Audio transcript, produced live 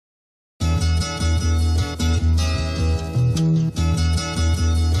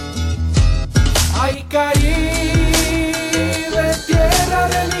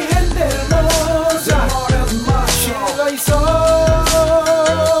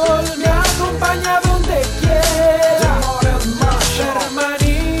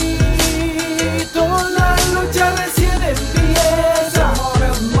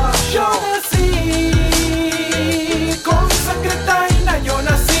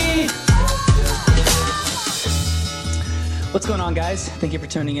What's going on, guys? Thank you for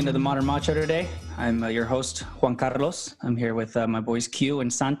tuning into the Modern Macho today. I'm your host, Juan Carlos. I'm here with my boys Q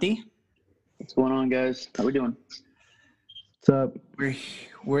and Santi. What's going on, guys? How we doing? What's up?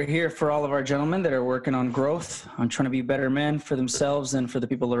 We're here for all of our gentlemen that are working on growth, on trying to be better men for themselves and for the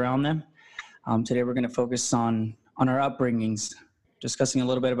people around them. Today we're going to focus on our upbringings, discussing a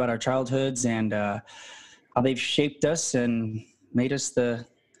little bit about our childhoods and how they've shaped us and made us the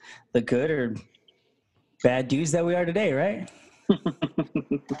good or bad dudes that we are today, right?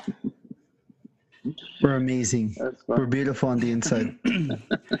 We're amazing. We're beautiful on the inside,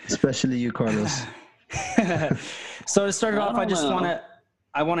 especially you, Carlos. So to start it off, I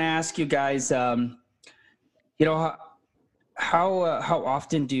want to ask you guys, how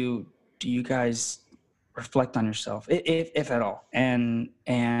often do you guys reflect on yourself, if at all, and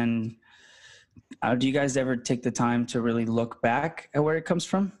do you guys ever take the time to really look back at where it comes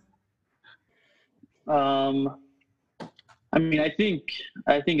from? I think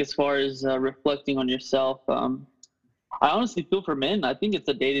as far as reflecting on yourself, I honestly feel for men, I think it's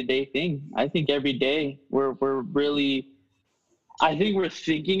a day-to-day thing. I think every day we're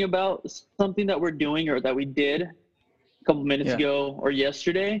thinking about something that we're doing or that we did a couple minutes ago or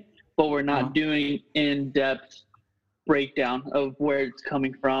yesterday, but we're not doing in-depth breakdown of where it's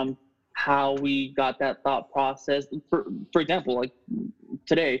coming from, how we got that thought process. For example, like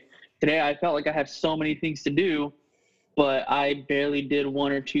today I felt like I had so many things to do, but I barely did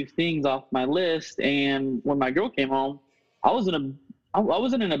one or two things off my list. And when my girl came home, I wasn't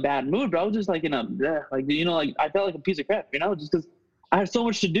in a bad mood, but I was just like I felt like a piece of crap, just because I had so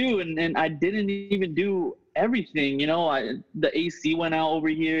much to do and I didn't even do everything. The AC went out over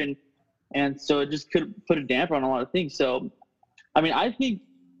here and so it just could put a damper on a lot of things. So, I think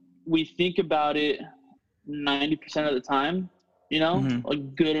we think about it 90% of the time. A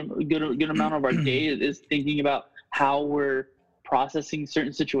good amount of our day is thinking about how we're processing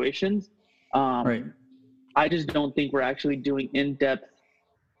certain situations. Right. I just don't think we're actually doing in-depth,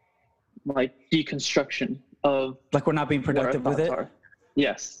 like, deconstruction of, like, we're not being productive with it.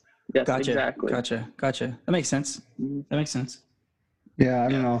 Yes, Gotcha. Exactly. Gotcha. That makes sense. Yeah, I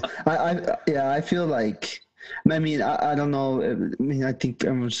don't know. I feel like, I don't know. I think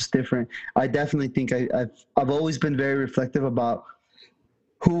I'm just different. I definitely think I've always been very reflective about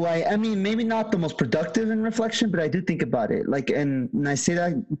who maybe not the most productive in reflection, but I do think about it. Like, and I say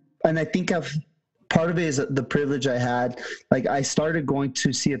that, and I think part of it is the privilege I had. Like, I started going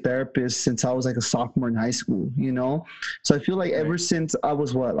to see a therapist since I was like a sophomore in high school, So I feel like ever since I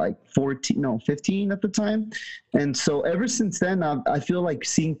was 15 at the time. And so ever since then, I feel like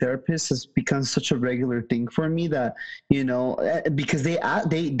seeing therapists has become such a regular thing for me that, because they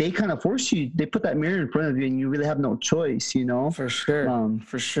kind of force you, they put that mirror in front of you and you really have no choice, For sure.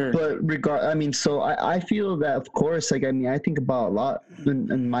 But so I feel that, of course, I think about a lot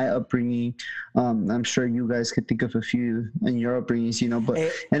in my upbringing. I'm sure you guys could think of a few in your upbringings, but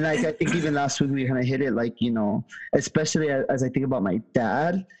and I think even last week we kind of hit it, especially as I think about my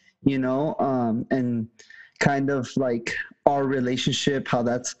dad, and kind of like our relationship, how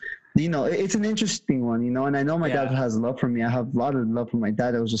that's, it's an interesting one, and I know my dad has love for me. I have a lot of love for my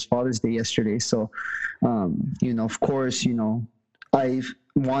dad. It was just Father's Day yesterday. So, of course, I've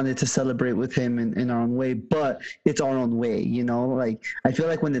wanted to celebrate with him in our own way, but it's our own way, I feel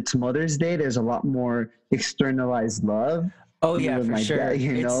like when it's Mother's Day, there's a lot more externalized love. Oh yeah, for sure. Dad,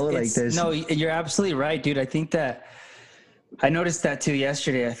 no, you're absolutely right, dude. I think that I noticed that too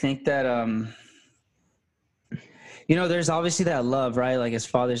yesterday. I think that, there's obviously that love, right? Like, it's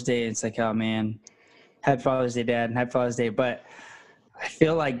Father's Day. It's like, oh man, happy Father's Day, Dad, and happy Father's Day. But I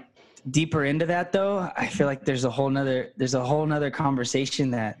feel like deeper into that, though, I feel like there's a whole nother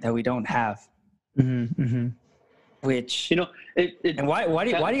conversation that we don't have. Mm-hmm, mm-hmm. Which, and why do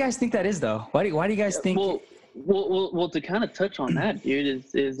you guys think that is, though? Why do you guys think? Well, to kind of touch on that, dude,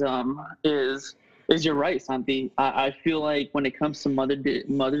 is you're right, Santi. I feel like when it comes to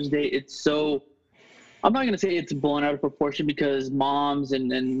Mother's Day, it's so, I'm not going to say it's blown out of proportion, because moms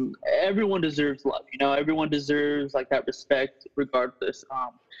and everyone deserves love. Everyone deserves like that respect regardless.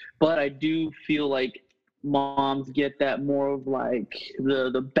 But I do feel like moms get that more of like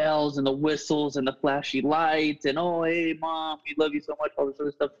the bells and the whistles and the flashy lights and, oh, hey, Mom, we love you so much, all this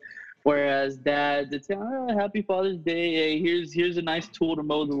other stuff. Whereas dads, it's happy Father's Day. Hey, here's a nice tool to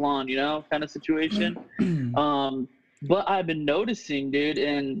mow the lawn, kind of situation. But I've been noticing, dude,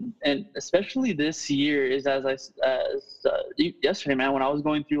 and especially this year, is yesterday, man, when I was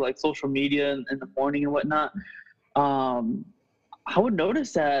going through like social media in the morning and whatnot, I would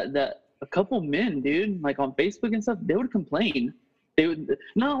notice that a couple men, dude, like on Facebook and stuff, they would complain. they would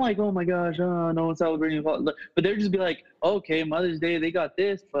not like, oh my gosh, no one's celebrating, but they'd just be like, okay, Mother's Day, they got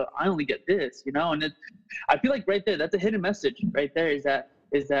this, but I only get this, you know. And I feel like right there, that's a hidden message right there. Is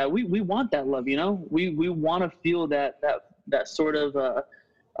that we want that love, you know. We want to feel that sort of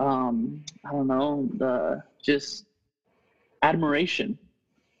I don't know, just admiration,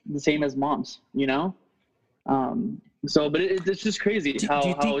 the same as moms, you know. So, but it's just crazy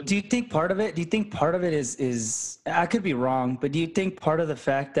do you think part of it is I could be wrong, but do you think part of the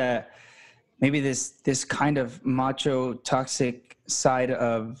fact that maybe this kind of macho toxic side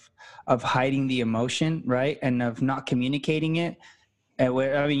of hiding the emotion, right, and of not communicating it, I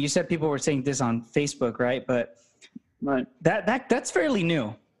mean, you said people were saying this on Facebook, right? But right, that's fairly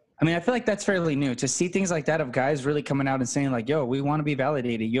new. I mean, I feel like that's fairly new to see things like that of guys really coming out and saying like, yo, we want to be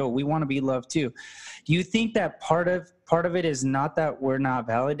validated. Yo, we want to be loved too. Do you think that part of it is not that we're not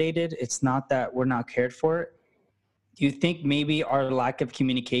validated? It's not that we're not cared for? Do you think maybe our lack of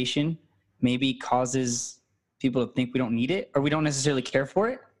communication maybe causes people to think we don't need it or we don't necessarily care for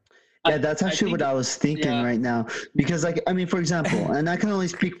it? Yeah, that's actually what I was thinking right now. Because, like, I mean, for example, and I can only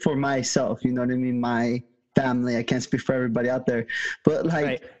speak for myself, you know what I mean? My family, I can't speak for everybody out there. But, like,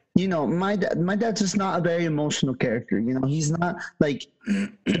 right. You know, my dad's just not a very emotional character. You know, he's not, like,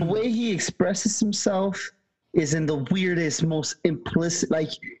 the way he expresses himself is in the weirdest, most implicit, like,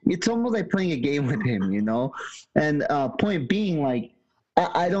 it's almost like playing a game with him, you know? And point being, like,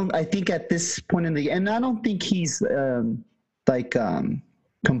 I think at this point in the game, and I don't think he's,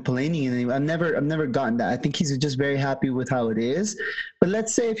 complaining and I've never gotten that. I think he's just very happy with how it is. But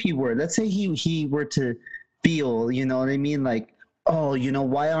let's say he were to feel, you know what I mean, like, oh, you know,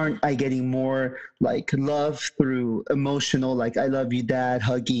 why aren't I getting more like love through emotional, like I love you, Dad,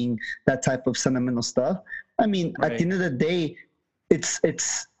 hugging, that type of sentimental stuff. I mean, right. At the end of the day,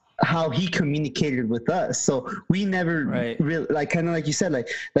 it's how he communicated with us. So we never really, like, kind of like you said, like,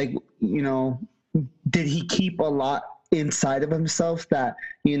 you know, did he keep a lot inside of himself that,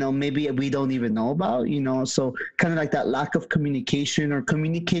 you know, maybe we don't even know about, you know? So kind of like that lack of communication or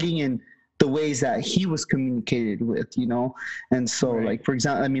communicating in the ways that he was communicated with, you know? And so like, for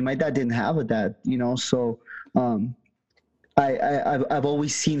example, I mean, my dad didn't have a dad, you know? So I've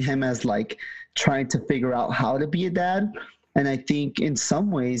always seen him as like trying to figure out how to be a dad. And I think in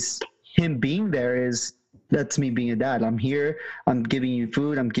some ways him being there that's me being a dad. I'm here, I'm giving you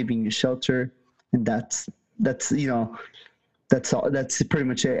food, I'm giving you shelter. And that's, you know, that's all, that's pretty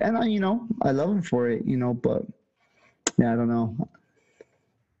much it. And I, you know, I love him for it, you know, but yeah, I don't know.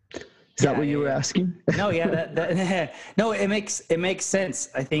 Is that what you were asking? No, yeah, no, it makes sense.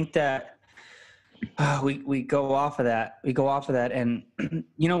 I think that we go off of that. And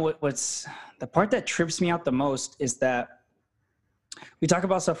you know what's the part that trips me out the most is that we talk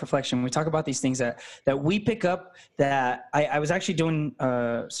about self-reflection. We talk about these things that we pick up that I was actually doing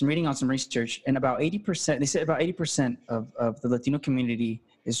some reading on some research, and about 80%, they said about 80% of the Latino community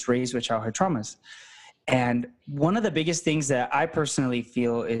is raised with childhood traumas. And one of the biggest things that I personally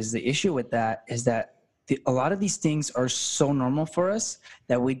feel is the issue with that is that a lot of these things are so normal for us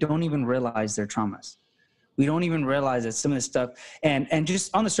that we don't even realize they're traumas. We don't even realize that some of this stuff, and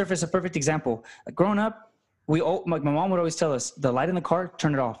just on the surface, a perfect example, like growing up, my mom would always tell us, the light in the car,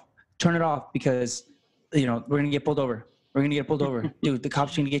 turn it off because, you know, we're going to get pulled over. Dude, the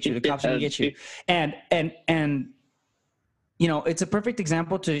cops are going to get you. And, you know, it's a perfect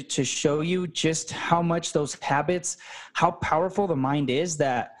example to show you just how much those habits, how powerful the mind is,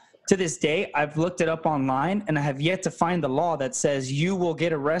 that to this day, I've looked it up online and I have yet to find the law that says you will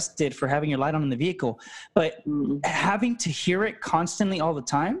get arrested for having your light on in the vehicle. But having to hear it constantly all the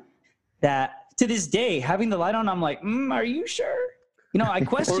time, that to this day, having the light on, I'm like, are you sure? You know, I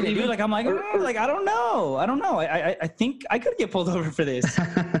question it, dude. Like, I'm like, like, I don't know. I think I could get pulled over for this.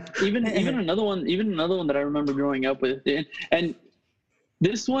 even another one that I remember growing up with, and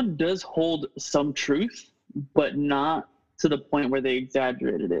this one does hold some truth, but not to the point where they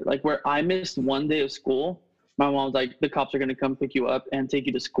exaggerated it. Like, where I missed one day of school, my mom was like, the cops are going to come pick you up and take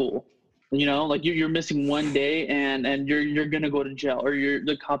you to school. You know, like you're missing one day and you're going to go to jail, or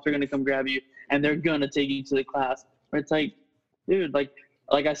the cops are going to come grab you and they're going to take you to the class. Where it's like, dude, like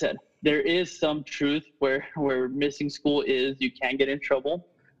I said, there is some truth where missing school is, you can get in trouble.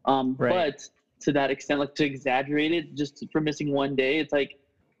 But to that extent, like to exaggerate it just for missing one day, it's like,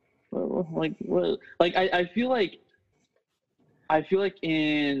 well, like what? Like I feel like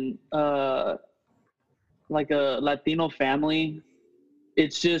in like a Latino family,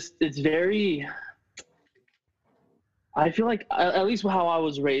 it's very, I feel like, at least how I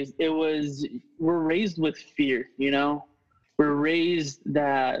was raised, we're raised with fear, you know? we're raised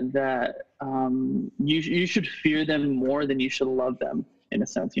that you should fear them more than you should love them, in a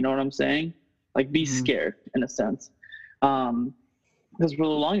sense. You know what I'm saying? Like, be scared, in a sense. Because for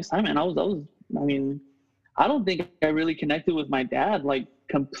the longest time, man, I mean, I don't think I really connected with my dad like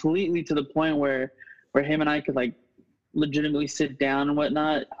completely to the point where him and I could like legitimately sit down and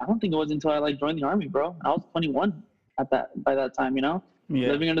whatnot. I don't think it was until I like joined the army, bro. I was 21 by that time, you know,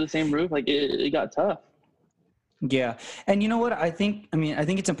 living under the same roof. Like it got tough. Yeah. And you know what? I think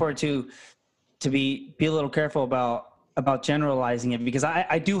it's important to be a little careful about generalizing it, because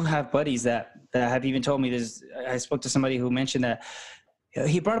I do have buddies that have even told me this. I spoke to somebody who mentioned that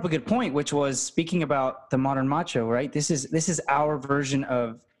he brought up a good point, which was speaking about the modern macho, right? This is our version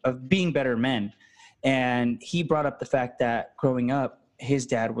of being better men. And he brought up the fact that growing up, his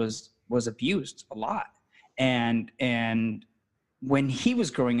dad was abused a lot. And when he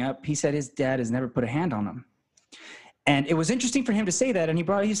was growing up, he said his dad has never put a hand on him. And it was interesting for him to say that. And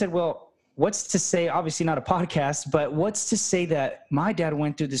he said, well, what's to say, obviously not a podcast, but what's to say that my dad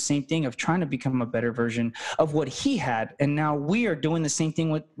went through the same thing of trying to become a better version of what he had. And now we are doing the same thing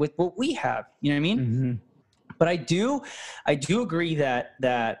with what we have. You know what I mean? Mm-hmm. But I do agree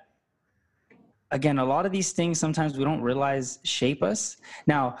that again, a lot of these things sometimes we don't realize shape us.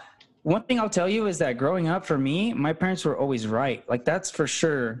 Now, one thing I'll tell you is that growing up for me, my parents were always right. Like, that's for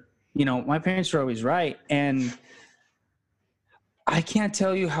sure. You know, my parents were always right. And I can't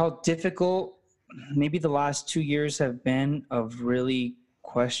tell you how difficult maybe the last 2 years have been of really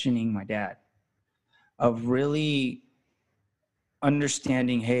questioning my dad, of really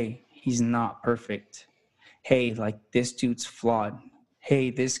understanding, hey, he's not perfect. Hey, like, this dude's flawed.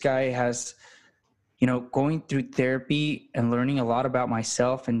 Hey, this guy has, you know, going through therapy and learning a lot about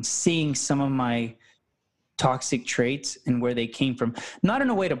myself and seeing some of my toxic traits and where they came from. Not in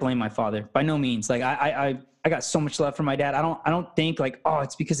a way to blame my father, by no means. Like, I got so much love for my dad. I don't think like, oh,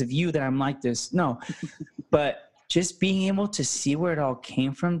 it's because of you that I'm like this. No, but just being able to see where it all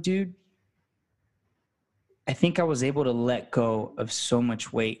came from, dude. I think I was able to let go of so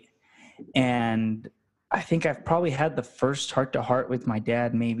much weight. And I think I've probably had the first heart-to-heart with my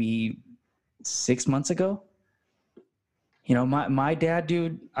dad maybe 6 months ago. You know, my dad,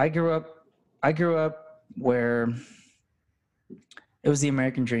 dude, I grew up where it was the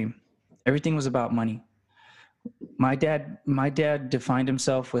American dream. Everything was about money. My dad defined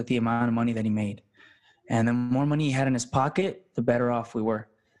himself with the amount of money that he made. And the more money he had in his pocket, the better off we were.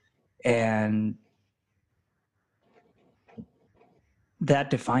 And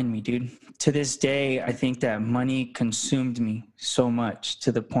that defined me, dude. To this day, I think that money consumed me so much,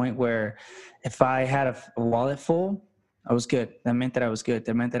 to the point where if I had a wallet full, I was good. That meant that I was good.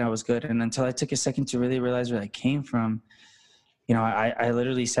 And until I took a second to really realize where I came from, you know, I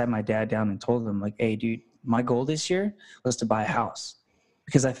literally sat my dad down and told him, like, hey, dude, my goal this year was to buy a house,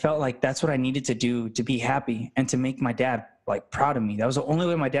 because I felt like that's what I needed to do to be happy and to make my dad like proud of me. That was the only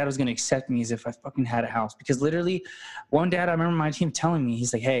way my dad was going to accept me, is if I fucking had a house. Because literally one dad, I remember my team telling me,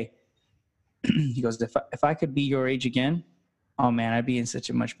 he's like, hey, he goes, if I could be your age again, oh man, I'd be in such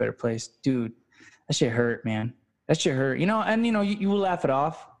a much better place. Dude, that shit hurt, man. That shit hurt, you know. And you know, you will laugh it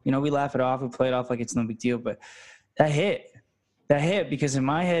off, you know, we laugh it off, we play it off like it's no big deal, but that hit, because in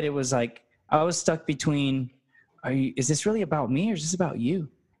my head, it was like, I was stuck between, is this really about me or is this about you?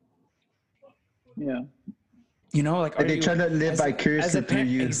 Yeah. You know, like, are they trying to live vicariously through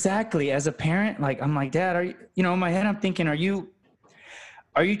you? Exactly. As a parent, like, I'm like, Dad, you know, in my head, I'm thinking, are you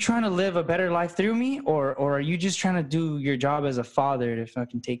trying to live a better life through me, or are you just trying to do your job as a father to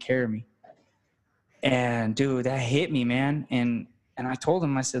fucking take care of me? And dude, that hit me, man. And I told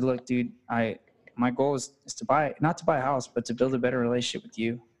him, I said, look, dude, my goal is to not to buy a house, but to build a better relationship with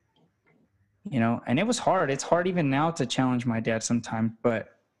you. You know, and it was hard. It's hard even now to challenge my dad sometimes,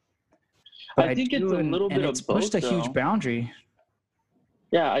 but I think it's a little bit of both. It's pushed a huge boundary.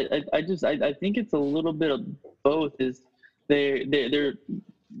 Yeah, I think it's a little bit of both. Is they're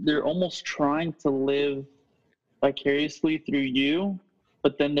almost trying to live vicariously through you,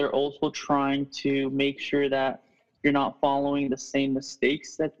 but then they're also trying to make sure that you're not following the same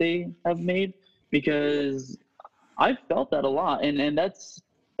mistakes that they have made. Because I felt that a lot, and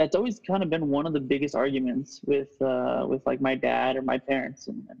that's always kind of been one of the biggest arguments with like my dad or my parents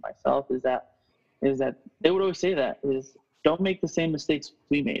and myself, is that they would always say that is, don't make the same mistakes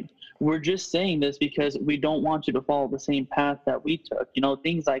we made. We're just saying this because we don't want you to follow the same path that we took, you know,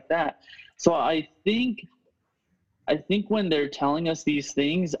 things like that. So I think when they're telling us these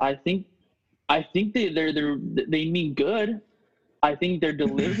things, I think they mean good. I think their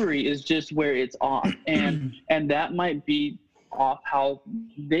delivery is just where it's off, and that might be off how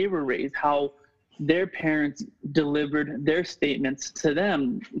they were raised, how their parents delivered their statements to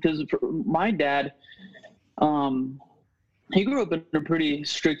them. Because my dad, he grew up in a pretty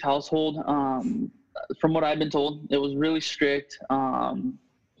strict household. From what I've been told, it was really strict. A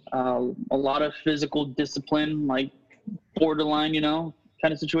lot of physical discipline, like borderline, kind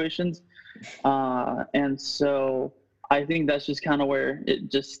of situations. And so I think that's just kind of where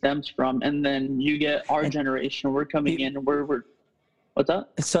it just stems from. And then you get our generation, we're coming in and we're what's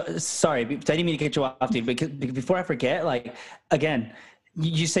up? So sorry, I didn't mean to get you off, dude. Because before I forget, like, again,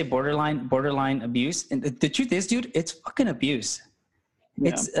 you say borderline abuse, and the truth is, dude, it's fucking abuse.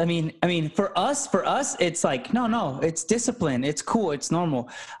 Yeah. It's, I mean, for us, it's like, no, it's discipline. It's cool. It's normal.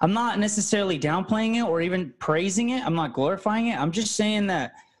 I'm not necessarily downplaying it or even praising it. I'm not glorifying it. I'm just saying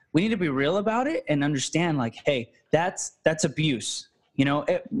that we need to be real about it and understand, like, hey, that's abuse.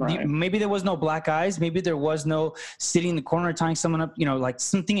 Right. Maybe there was no black eyes. Maybe there was no sitting in the corner tying someone up, like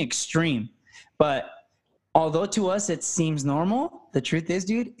something extreme. But although to us it seems normal, the truth is,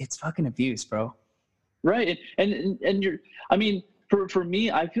 dude, it's fucking abuse, bro. Right. And you're, I mean, for me,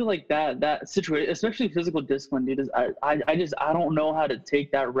 I feel like that situation, especially physical discipline, dude, is I don't know how to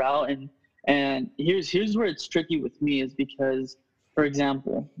take that route. And here's where it's tricky with me is because, for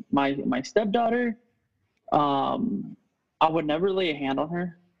example, my stepdaughter, I would never lay a hand on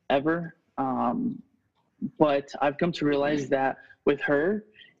her ever. But I've come to realize that with her,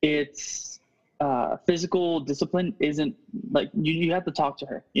 it's physical discipline isn't like you have to talk to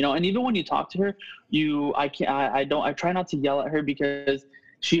her, and even when you talk to her, I try not to yell at her because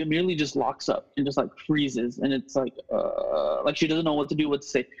she immediately just locks up and just like freezes. And it's like she doesn't know what to do, what to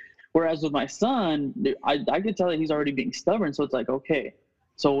say. Whereas with my son, I could tell that he's already being stubborn. So it's like, okay,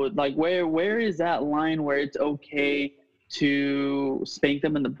 so like where is that line where it's okay to spank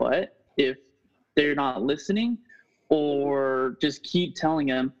them in the butt if they're not listening, or just keep telling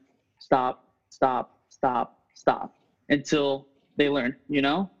them stop until they learn,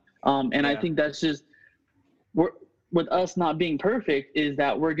 and I think that's just with us not being perfect is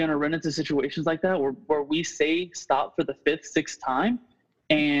that we're going to run into situations like that where we say stop for the 5th, 6th time,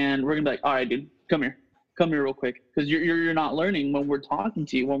 and we're gonna be like, all right, dude, come here real quick, because you're not learning when we're talking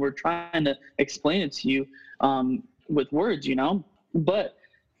to you, when we're trying to explain it to you with words, But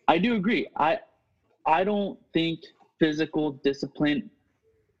I do agree. I don't think physical discipline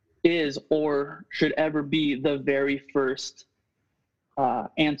is or should ever be the very first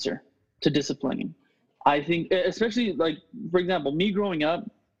answer to disciplining. I think, especially like, for example, me growing up,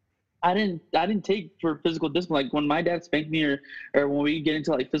 I didn't take for physical discipline. Like when my dad spanked me or when we get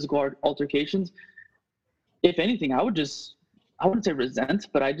into like physical altercations, if anything, I wouldn't say resent,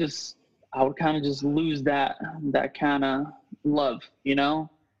 but I would kind of just lose that kind of love,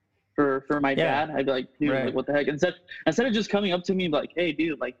 for my dad. I'd be like, dude, right. Like what the heck? Instead of just coming up to me like, hey,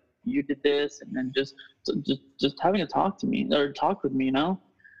 dude, like you did this, and then just having to talk to me or talk with me,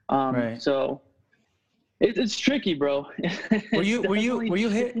 Right. So it's tricky, bro. Were you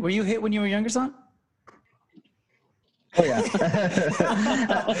hit when you were younger, son? Oh yeah.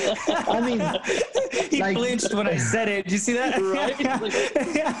 I mean, he flinched when I said it. Did you see that? Right?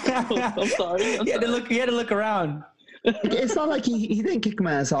 I'm sorry. He had to look around. It's not like he didn't kick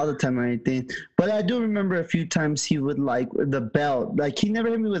my ass all the time or anything, but I do remember a few times he would like the belt. Like he never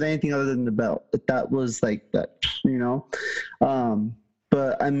hit me with anything other than the belt. But that was like that,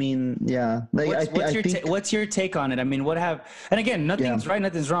 But I mean, yeah. Like what's your take on it? I mean, and again, nothing's right,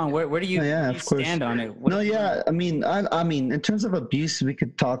 nothing's wrong. Where do you, stand on it? I mean, in terms of abuse, we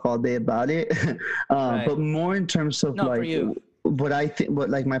could talk all day about it. Right. But more in terms of what I think,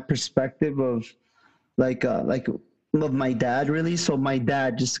 what my perspective of of my dad, really. So my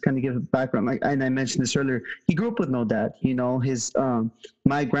dad, just to kind of give a background, and I mentioned this earlier, he grew up with no dad. His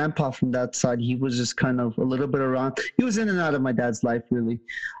my grandpa from that side, he was just kind of a little bit around. He was in and out of my dad's life, really.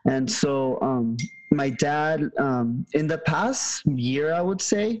 And so my dad, in the past year, I would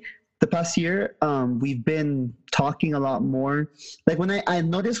say, we've been talking a lot more. Like when I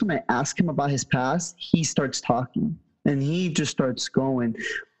noticed when I ask him about his past, he starts talking and he just starts going.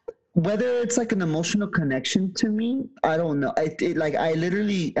 Whether it's like an emotional connection to me, I don't know. I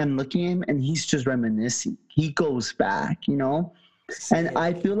literally am looking at him and he's just reminiscing. He goes back, And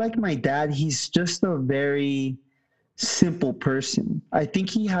I feel like my dad, he's just a very simple person. I think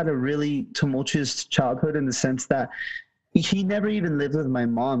he had a really tumultuous childhood in the sense that he never even lived with my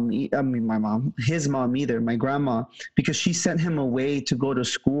mom. His mom either, my grandma, because she sent him away to go to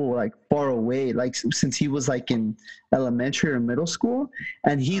school, like far away, like since he was like in elementary or middle school.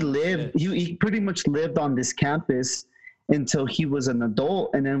 And he pretty much lived on this campus until he was an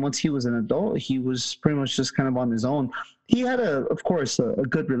adult. And then once he was an adult, he was pretty much just kind of on his own. He had of course, a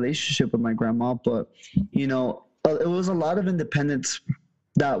good relationship with my grandma, but it was a lot of independence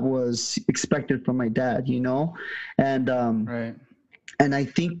that was expected from my dad, and Right. and I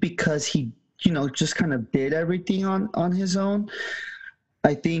think because he, just kind of did everything on his own,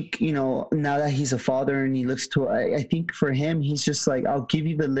 I think, now that he's a father and he looks to, I think for him, he's just like, I'll give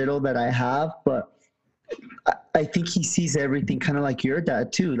you the little that I have, but I think he sees everything kind of like your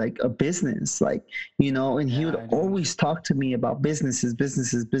dad too, like a business, like, and he would always talk to me about business, this,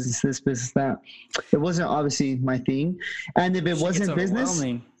 business that. It wasn't obviously my thing. And if it wasn't business,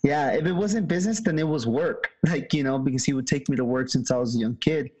 if it wasn't business, then it was work, like, because he would take me to work since I was a young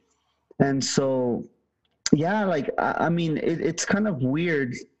kid. And so, yeah, like, I mean, it's kind of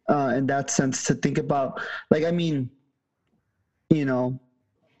weird in that sense to think about, like, I mean,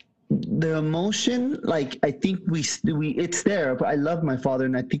 the emotion, like, I think we it's there, but I love my father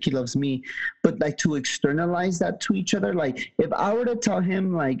and I think he loves me, but like to externalize that to each other, like if I were to tell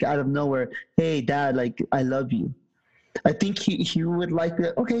him like out of nowhere, hey dad, like I love you, I think he would like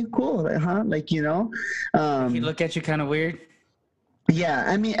that. Okay, cool. Like, he'd look at you kind of weird. Yeah,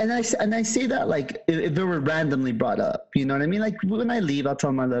 I mean, and I say that like if it were randomly brought up, you know what I mean? Like when I leave, I'll tell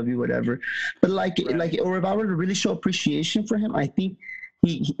him I love you, whatever. But like or if I were to really show appreciation for him, I think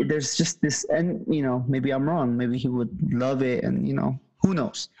he there's just this, and maybe I'm wrong, maybe he would love it, and who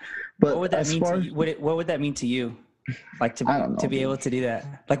knows. But what would that mean to you? What would that mean to you? Like to be able to do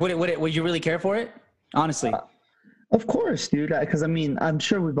that? Like would you really care for it? Honestly. Of course, dude. Because I mean, I'm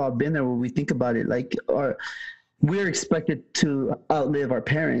sure we've all been there where we think about it, like we're expected to outlive our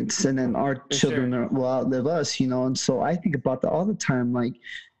parents, and then our children will outlive us, and so I think about that all the time, like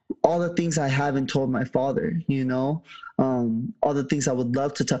all the things I haven't told my father, all the things I would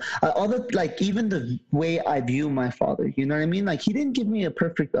love to tell, like even the way I view my father, you know what I mean? Like he didn't give me a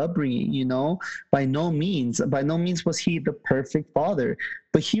perfect upbringing, by no means was he the perfect father,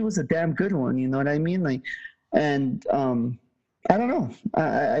 but he was a damn good one, you know what I mean? Like, and I don't know,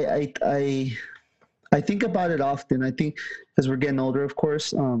 I think about it often. I think because we're getting older, of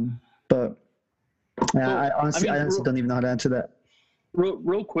course. But yeah, I honestly don't even know how to answer that.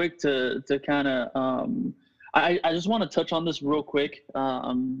 Real quick to kind of, I just want to touch on this real quick.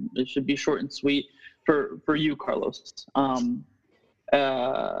 It should be short and sweet for you, Carlos.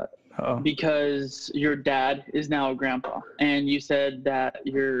 Because your dad is now a grandpa, and you said that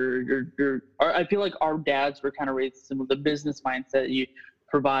I feel like our dads were kind of raised some of the business mindset. You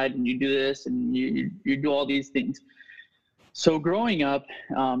provide and you do this and you do all these things. So growing up,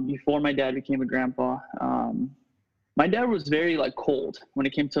 before my dad became a grandpa, my dad was very like cold when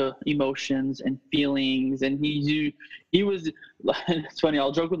it came to emotions and feelings, and he was it's funny,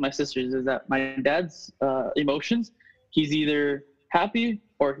 I'll joke with my sisters, is that my dad's emotions, he's either happy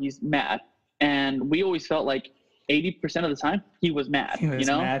or he's mad, and we always felt like 80% of the time he was mad.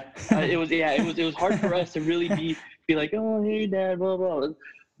 Mad. It was hard for us to really be like, oh hey dad, blah blah.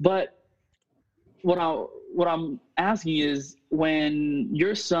 But what I'm asking is, when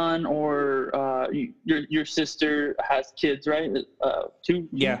your son or your sister has kids, right? Two?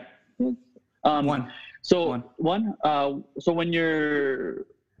 Yeah. Kids? One. So one. So when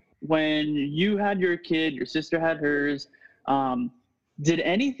you had your kid, your sister had hers. Did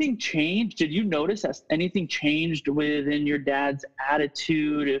anything change? Did you notice that anything changed within your dad's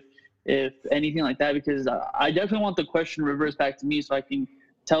attitude, if anything like that? Because I definitely want the question reversed back to me so I can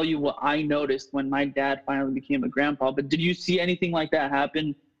tell you what I noticed when my dad finally became a grandpa. But did you see anything like that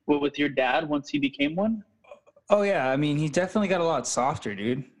happen with your dad once he became one? Oh yeah, I mean, he definitely got a lot softer,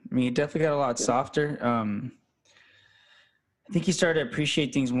 dude. I mean, he definitely got a lot softer. I think he started to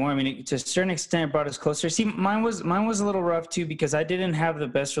appreciate things more. I mean, to a certain extent, it brought us closer. See, mine was a little rough too, because I didn't have the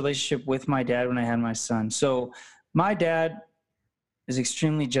best relationship with my dad when I had my son. So my dad is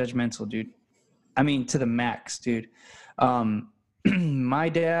extremely judgmental, dude. I mean, to the max, dude. My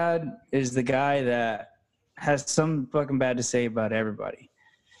dad is the guy that has some fucking bad to say about everybody.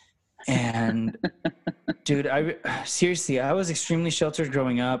 And dude, I was extremely sheltered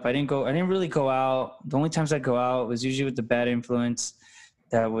growing up. I didn't really go out. The only times I'd go out was usually with the bad influence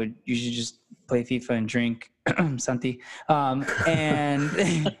that would usually just play FIFA and drink Santi.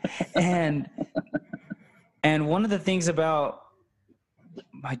 And one of the things about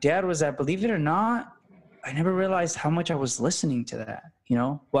my dad was that, believe it or not, I never realized how much I was listening to that,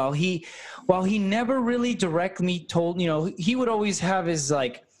 while he never really directly told, he would always have his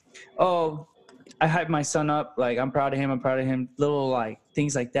like, oh, I hype my son up, like I'm proud of him, little like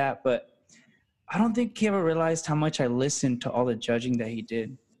things like that. But I don't think he ever realized how much I listened to all the judging that he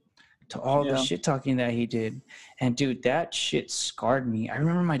did, to all the shit talking that he did. And dude, that shit scarred me. I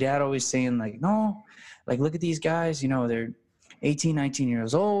remember my dad always saying like, no, like, look at these guys, you know, they're 18, 19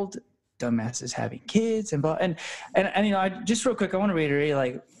 years old, dumbasses having kids and you know, I just real quick, I want to reiterate,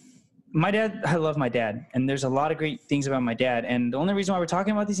 like, I love my dad, and there's a lot of great things about my dad. And the only reason why we're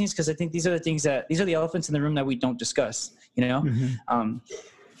talking about these things, because I think these are the elephants in the room that we don't discuss, you know?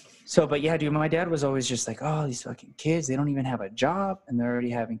 Mm-hmm. But yeah, dude, my dad was always just like, oh, these fucking kids, they don't even have a job and they're already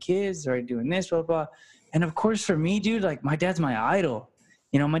having kids. They're already doing this, blah, blah. And of course, for me, dude, like, my dad's my idol.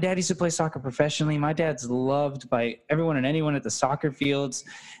 You know, my dad used to play soccer professionally. My dad's loved by everyone and anyone at the soccer fields.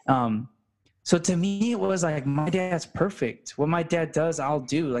 So to me, it was like, my dad's perfect. What my dad does, I'll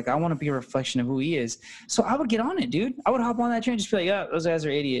do. Like, I want to be a reflection of who he is. So I would get on it, dude. I would hop on that train and just be like, yeah, those guys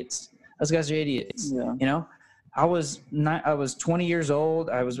are idiots. Those guys are idiots. Yeah. You know, I was 20 years old.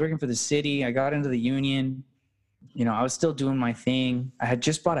 I was working for the city. I got into the union. You know, I was still doing my thing. I had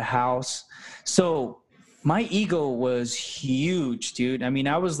just bought a house. So my ego was huge, dude. I mean,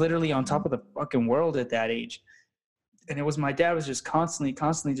 I was literally on top of the fucking world at that age. And it was, my dad was just constantly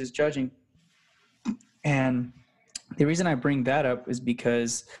just judging. And the reason I bring that up is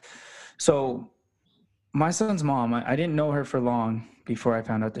because, so my son's mom, I didn't know her for long before I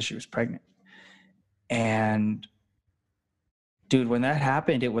found out that she was pregnant. And dude, when that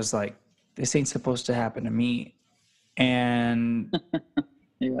happened, it was like, this ain't supposed to happen to me. And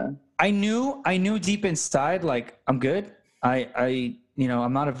yeah, I knew deep inside, like, I'm good. I you know,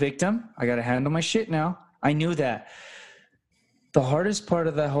 I'm not a victim. I got to handle my shit now. I knew that. The hardest part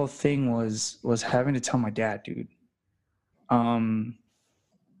of that whole thing was having to tell my dad, dude.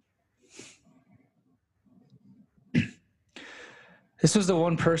 This was the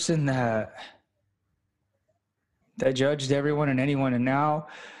one person that judged everyone and anyone, and now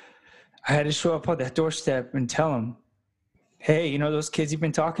I had to show up on that doorstep and tell him, hey, you know those kids you've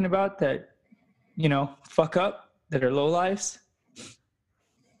been talking about that, you know, fuck up, that are lowlifes?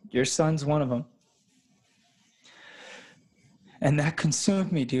 Your son's one of them. And that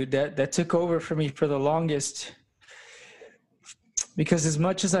consumed me, dude. That took over for me for the longest. Because as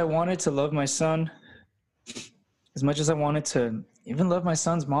much as I wanted to love my son, as much as I wanted to even love my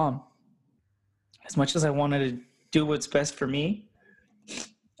son's mom, as much as I wanted to do what's best for me,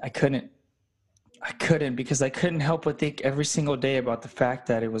 I couldn't, because I couldn't help but think every single day about the fact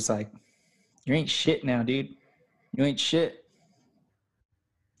that it was like, you ain't shit now, dude. You ain't shit.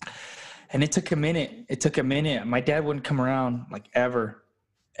 And it took a minute. My dad wouldn't come around, like, ever,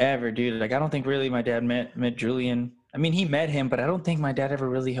 dude. Like, I don't think really my dad met Julian. I mean, he met him, but I don't think my dad ever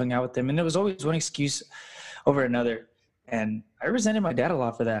really hung out with him. And there was always one excuse over another. And I resented my dad a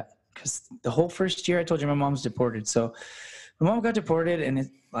lot for that, because the whole first year, I told you my mom's deported. So my mom got deported, and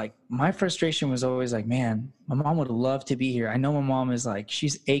like, my frustration was always like, man, my mom would love to be here. I know my mom is like,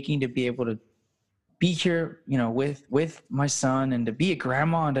 she's aching to be able to be here, you know, with my son, and to be a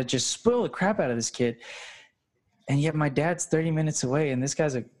grandma and to just spoil the crap out of this kid. And yet my dad's 30 minutes away, and this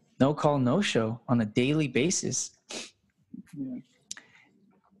guy's a no call, no show on a daily basis. Yeah.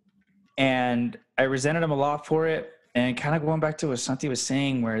 And I resented him a lot for it. And kind of going back to what Santi was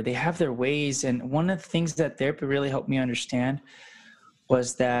saying, where they have their ways. And one of the things that therapy really helped me understand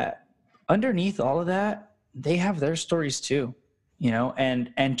was that underneath all of that, they have their stories too. You know,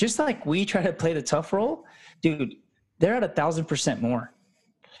 and just like we try to play the tough role, dude, they're at 1,000% more.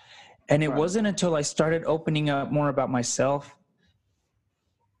 And it wasn't until I started opening up more about myself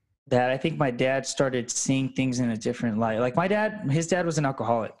that I think my dad started seeing things in a different light. Like, his dad was an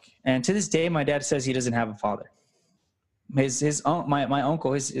alcoholic. And to this day, my dad says he doesn't have a father. My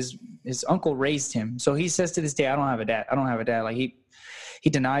uncle, his uncle raised him. So he says to this day, I don't have a dad. Like, he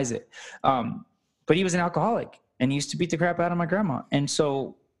denies it. But he was an alcoholic. And he used to beat the crap out of my grandma. And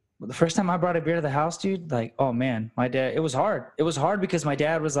so the first time I brought a beer to the house, dude, like, oh man, my dad, it was hard. It was hard because my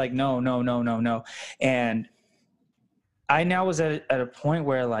dad was like, no. And I now was at a point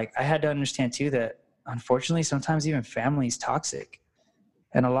where, like, I had to understand too that unfortunately sometimes even family is toxic.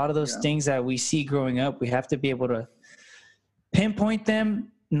 And a lot of those things that we see growing up, we have to be able to pinpoint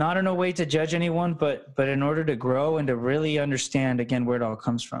them, not in a way to judge anyone, but in order to grow and to really understand, again, where it all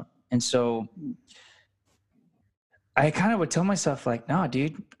comes from. And so I kind of would tell myself, like, nah,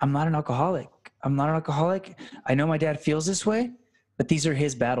 dude, I'm not an alcoholic. I know my dad feels this way, but these are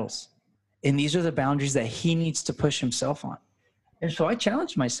his battles. And these are the boundaries that he needs to push himself on. And so I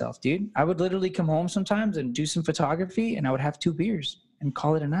challenged myself, dude. I would literally come home sometimes and do some photography, and I would have 2 beers and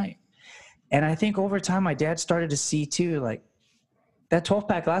call it a night. And I think over time, my dad started to see too, like, that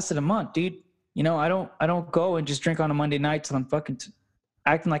 12-pack lasted a month, dude. You know, I don't go and just drink on a Monday night till I'm fucking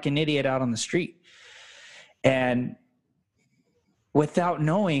acting like an idiot out on the street. And without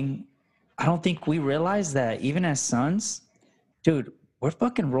knowing, I don't think we realize that even as sons, dude, we're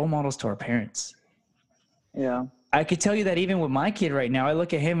fucking role models to our parents. Yeah. I could tell you that even with my kid right now, I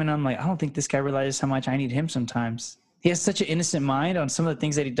look at him and I'm like, I don't think this guy realizes how much I need him sometimes. He has such an innocent mind on some of the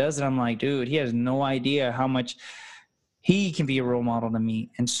things that he does that I'm like, dude, he has no idea how much he can be a role model to me.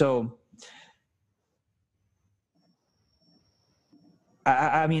 And so,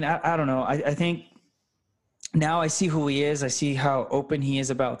 I mean, I don't know. I think now I see who he is. I see how open he is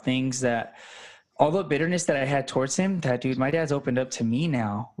about things that all the bitterness that I had towards him, that dude, my dad's opened up to me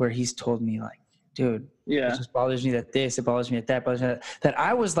now where he's told me like, dude, it just bothers me that this, it bothers me that bothers me that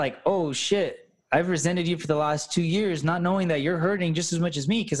I was like, oh shit, I've resented you for the last 2 years, not knowing that you're hurting just as much as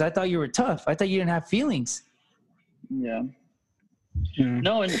me. Cause I thought you were tough. I thought you didn't have feelings. Yeah. Mm.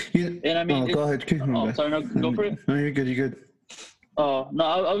 No, and I mean, go ahead. Oh, sorry, no, go for it. No, you're good. You're good. Oh no,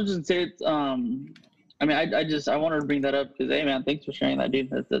 I was just saying it's I mean, I wanted to bring that up because, hey man, thanks for sharing that,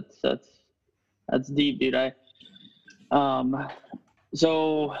 dude. That's deep, dude.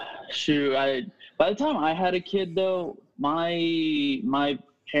 So shoot, by the time I had a kid though, my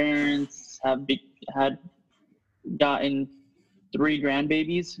parents had gotten 3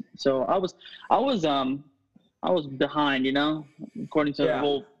 grandbabies. So I was behind, you know, according to the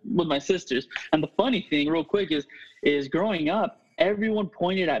whole with my sisters. And the funny thing, real quick, is growing up, everyone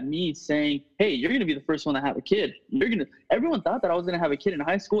pointed at me saying, hey, you're going to be the first one to have a kid. Everyone thought that I was going to have a kid in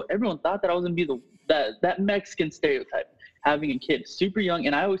high school. Everyone thought that I was going to be that Mexican stereotype, having a kid super young.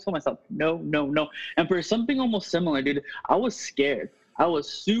 And I always told myself, no. And for something almost similar, dude, I was scared. I was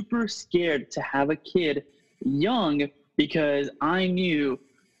super scared to have a kid young because I knew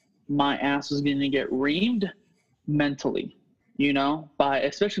my ass was going to get reamed mentally, you know,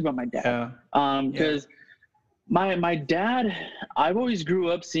 especially by my dad. Because my dad, I've always grew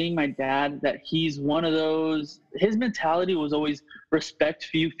up seeing my dad that he's one of those, his mentality was always respect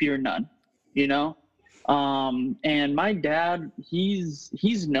few, fear none, you know? And my dad, he's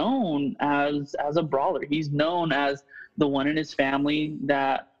known as a brawler. He's known as the one in his family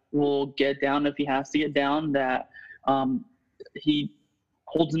that will get down if he has to get down, that he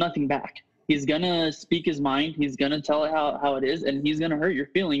holds nothing back. He's gonna speak his mind. He's gonna tell it how it is, and he's gonna hurt your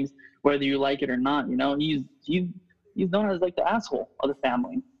feelings whether you like it or not. You know, he's known as like the asshole of the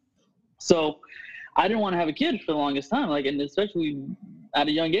family. So I didn't want to have a kid for the longest time, like, and especially at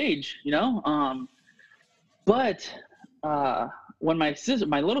a young age, you know. But when my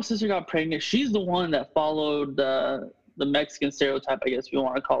little sister got pregnant, she's the one that followed the Mexican stereotype, I guess if you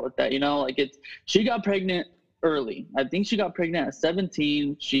want to call it that. You know, like she got pregnant early. I think she got pregnant at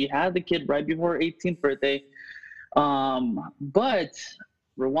 17. She had the kid right before her 18th birthday. But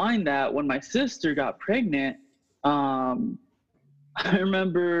rewind that, when my sister got pregnant, I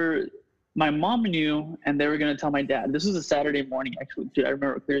remember my mom knew, and they were going to tell my dad. This was a Saturday morning, actually, dude. I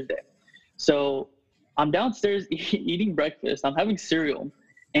remember clear as day. So I'm downstairs eating breakfast. I'm having cereal,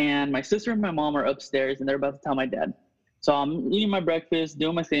 and my sister and my mom are upstairs, and they're about to tell my dad. So I'm eating my breakfast,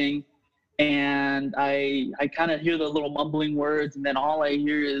 doing my thing, and I kind of hear the little mumbling words, and then all I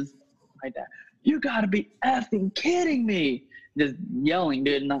hear is my dad, you got to be effing kidding me. Just yelling,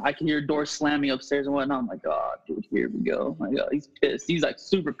 dude, and I can hear doors slamming upstairs and whatnot. I'm like, oh, dude, here we go. My God, he's pissed. He's like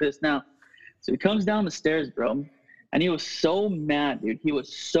super pissed now. So he comes down the stairs, bro, and he was so mad, dude. He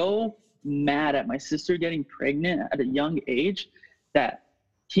was so mad at my sister getting pregnant at a young age that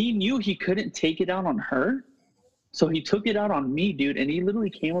he knew he couldn't take it out on her. So he took it out on me, dude, and he literally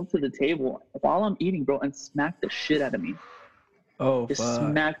came up to the table while I'm eating, bro, and smacked the shit out of me. Oh, just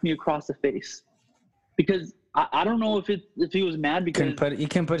fuck. Smacked me across the face. Because I don't know if he was mad because he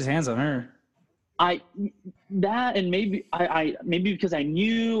couldn't put his hands on her. And maybe maybe because I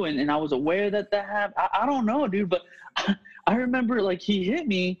knew and I was aware that happened. I don't know, dude, but I remember like he hit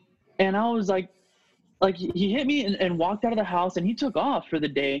me and I was like he hit me and walked out of the house and he took off for the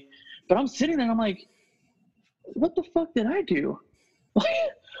day. But I'm sitting there and I'm like, what the fuck did I do?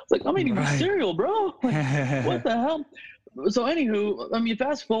 It's like, I'm eating my cereal, bro. Like, what the hell? So anywho, I mean,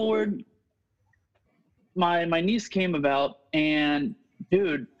 fast forward, my niece came about, and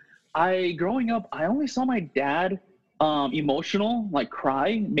dude, growing up, I only saw my dad emotional, like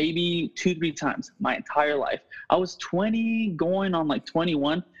cry, maybe 2-3 times my entire life. I was 20 going on like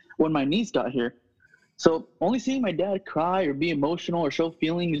 21 when my niece got here. So only seeing my dad cry or be emotional or show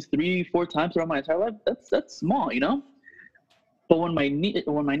feelings 3-4 times throughout my entire life, that's small, you know? But when my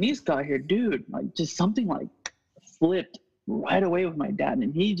niece got here, dude, like just something like flipped right away with my dad,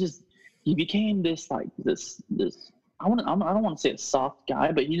 and he became this I don't want to say a soft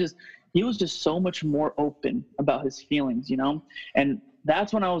guy, but he was just so much more open about his feelings, you know? And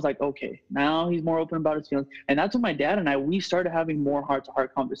that's when I was like, okay, now he's more open about his feelings. And that's when my dad and we started having more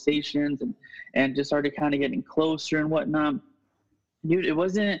heart-to-heart conversations and just started kind of getting closer and whatnot. Dude, it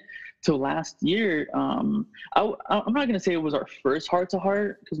wasn't till last year. I'm not going to say it was our first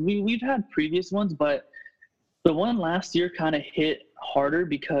heart-to-heart, because we've had previous ones, but the one last year kind of hit harder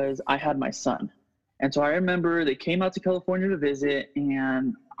because I had my son. And so I remember they came out to California to visit,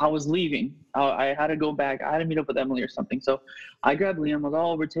 and I was leaving. I had to go back. I had to meet up with Emily or something. So I grabbed Liam. I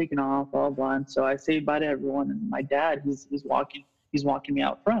was, we're taking off, blah, blah, blah. And so I say bye to everyone. And my dad, he's walking me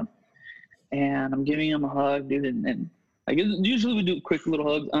out front. And I'm giving him a hug, dude. And like, usually we do quick little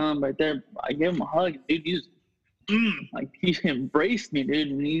hugs. Right there, I gave him a hug. Dude, he embraced me, dude.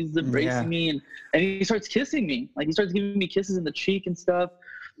 And he's embracing me. And he starts kissing me. Like, he starts giving me kisses in the cheek and stuff.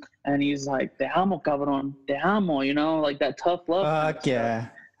 And he's like, te amo, cabrón, te amo, like that tough love. Fuck yeah.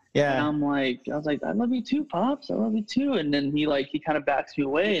 Yeah. And I was like, I love you too, Pops. I love you too. And then he kind of backs me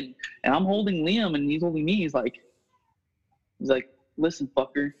away, and I'm holding Liam, and he's holding me. He's like, listen,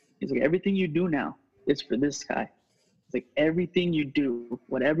 fucker. He's like, everything you do now is for this guy. He's like, everything you do,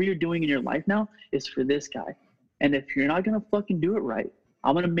 whatever you're doing in your life now is for this guy. And if you're not going to fucking do it right,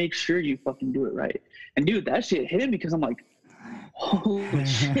 I'm going to make sure you fucking do it right. And dude, that shit hit me, because I'm like, holy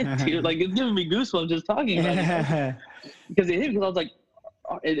shit, dude. Like, it's giving me goosebumps just talking about it. Because it hit me, because I was like,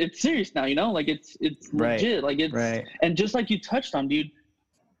 it's serious now, like it's legit. Like, it's right. And just like you touched on, dude,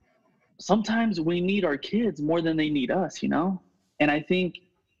 sometimes we need our kids more than they need us, And I think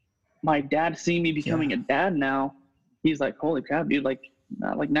my dad seeing me becoming a dad now, he's like, holy crap, dude. Like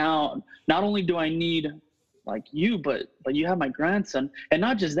now, not only do I need like you, but you have my grandson. And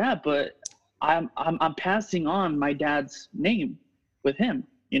not just that, but I'm passing on my dad's name with him,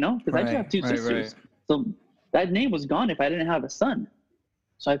 because I do have two sisters. Right. So that name was gone if I didn't have a son.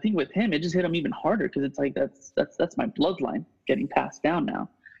 So I think with him, it just hit him even harder, because it's like, that's my bloodline getting passed down now.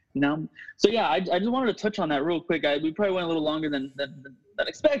 So yeah, I just wanted to touch on that real quick. We probably went a little longer than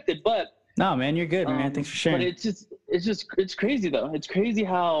expected, but no, man, you're good, man. Thanks for sharing. But it's crazy though. It's crazy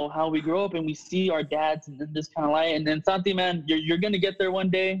how we grow up and we see our dads in this kind of light. And then Santi, man, you're gonna get there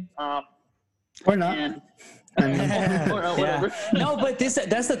one day. Or not. Yeah. No, but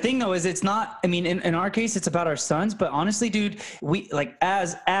that's the thing though, is it's not, I mean, in our case, it's about our sons, but honestly, dude, we like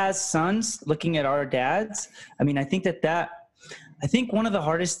as sons looking at our dads, I mean, I think I think one of the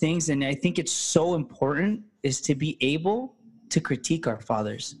hardest things, and I think it's so important, is to be able to critique our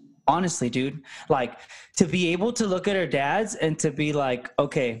fathers. Honestly, dude, like to be able to look at our dads and to be like,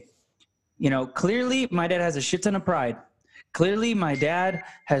 okay, clearly my dad has a shit ton of pride. Clearly, my dad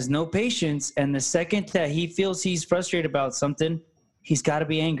has no patience, and the second that he feels he's frustrated about something, he's got to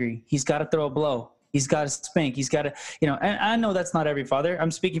be angry. He's got to throw a blow. He's got to spank. He's got to, and I know that's not every father.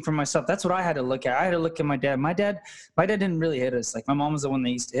 I'm speaking for myself. That's what I had to look at. I had to look at my dad. My dad didn't really hit us. Like, my mom was the one that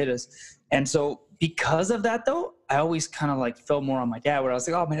used to hit us. And so because of that, though, I always kind of like fell more on my dad, where I was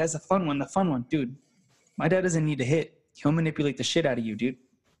like, oh, my dad's the fun one. Dude, my dad doesn't need to hit. He'll manipulate the shit out of you, dude.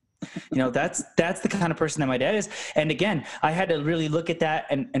 That's the kind of person that my dad is. And again, I had to really look at that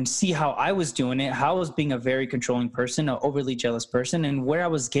and see how I was doing it, how I was being a very controlling person, an overly jealous person, and where I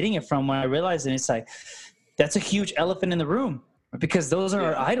was getting it from when I realized it. It's like, that's a huge elephant in the room, because those are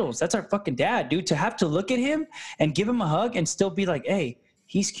our idols. That's our fucking dad, dude. To have to look at him and give him a hug and still be like, hey,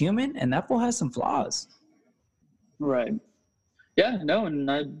 he's human and that fool has some flaws. Right. Yeah, no, and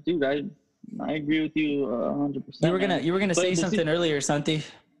I agree with you 100%. You were gonna say something earlier, Santi.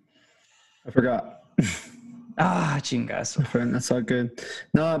 I forgot. Chingazo. Friend, that's all good.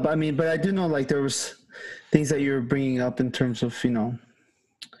 No, but I do know, like, there was things that you were bringing up in terms of,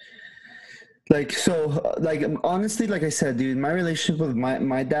 like, so, like, honestly, like I said, dude, my relationship with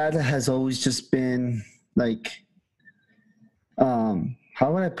my dad has always just been, like,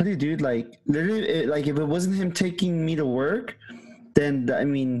 how would I put it, dude? Like, literally, like, if it wasn't him taking me to work, then, I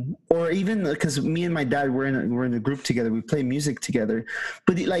mean, or even because me and my dad, we're in a group together. We play music together,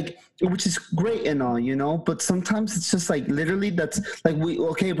 but like, which is great and all, but sometimes it's just like, literally, that's like, we're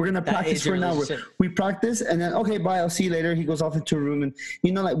going to practice for an hour. We practice and then, okay, bye, I'll see you later. He goes off into a room and,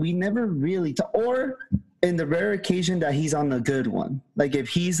 like, we never really, or in the rare occasion that he's on the good one, like if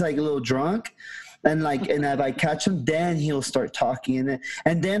he's like a little drunk, and like, and if I catch him, then he'll start talking,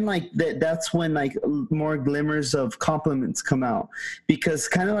 and then like that's when like more glimmers of compliments come out, because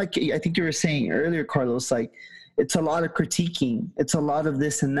kind of like I think you were saying earlier, Carlos, like it's a lot of critiquing, it's a lot of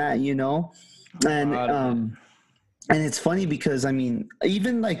this and that, and it's funny because I mean,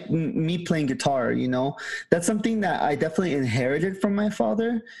 even like me playing guitar, that's something that I definitely inherited from my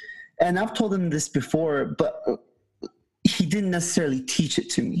father, and I've told him this before, but he didn't necessarily teach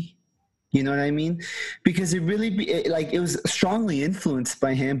it to me. You know what I mean? Because it was strongly influenced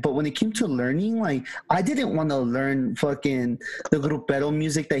by him. But when it came to learning, like, I didn't want to learn fucking the grupero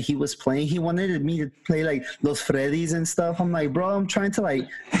music that he was playing. He wanted me to play like Los Freddys and stuff. I'm like, bro, I'm trying to like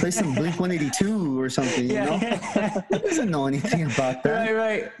play some Blink 182 or something, you know? He doesn't know anything about that.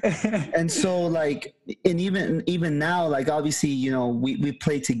 Right. And so like, and even now, like, obviously, you know, we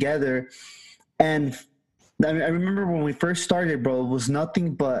play together. And I remember when we first started, bro, it was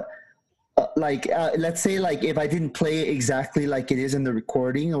nothing but, let's say, like, if I didn't play it exactly like it is in the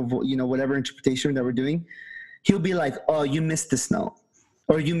recording of, you know, whatever interpretation that we're doing, he'll be like, oh, you missed this note,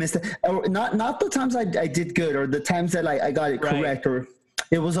 or you missed it, or not the times I did good, or the times that I got it correct, or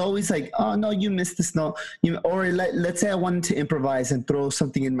it was always like, oh no, you missed this note, or let's say I wanted to improvise and throw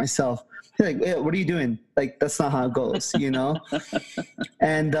something in myself. He's like, hey, what are you doing? Like, that's not how it goes, you know?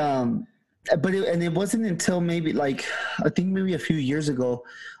 And but it wasn't until maybe, like, I think maybe a few years ago,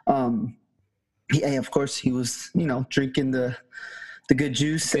 of course, he was, you know, drinking the good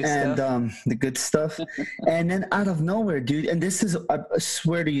juice and the good stuff. And then out of nowhere, dude, and this is, I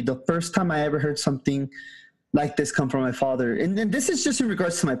swear to you, the first time I ever heard something like this come from my father. And then this is just in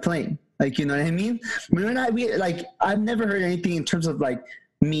regards to my playing. Like, you know what I mean? I've never heard anything in terms of like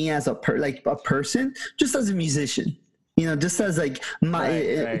me as a person, just as a musician. You know, just as like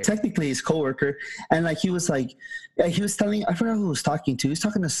technically his coworker. And like, he was telling, I forgot who he was talking to. He was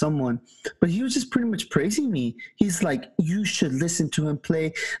talking to someone, but he was just pretty much praising me. He's like, you should listen to him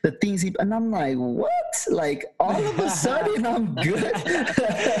play the things and I'm like, what? Like, all of a sudden I'm good.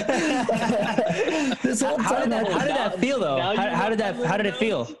 This whole time. How did that feel though? How did it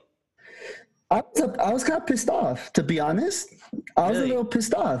feel? I was kind of pissed off, to be honest. I was a little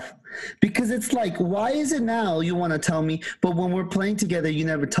pissed off because it's like, why is it now you want to tell me, but when we're playing together, you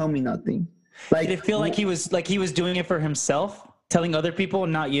never tell me nothing? Like, did it feel like he was doing it for himself, telling other people,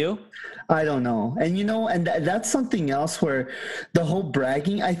 not you? I don't know. And you know, and that's something else where the whole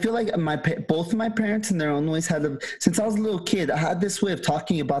bragging, I feel like both of my parents in their own ways since I was a little kid, I had this way of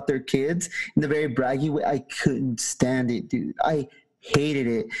talking about their kids in the very braggy way. I couldn't stand it, dude. I hated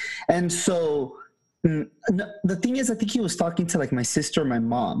it. And so the thing is, I think he was talking to like my sister or my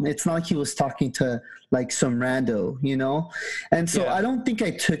mom. It's not like he was talking to like some rando, you know? And so I don't think I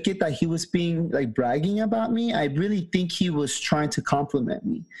took it that he was being like bragging about me. I really think he was trying to compliment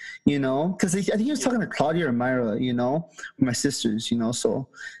me, you know? Because I think he was talking to Claudia or Myra, you know, my sisters, you know? So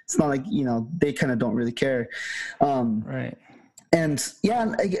it's not like, you know, they kind of don't really care. Right. And but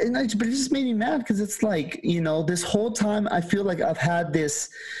it just made me mad because it's like, you know, this whole time I feel like I've had this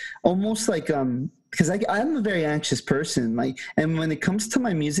almost like, because I'm a very anxious person, like, and when it comes to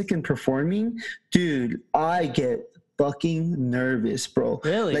my music and performing, dude, I get fucking nervous, bro.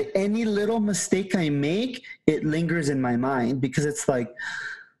 Really? Like, any little mistake I make, it lingers in my mind because it's like,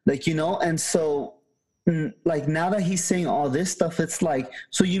 you know, and so, like, now that he's saying all this stuff, it's like,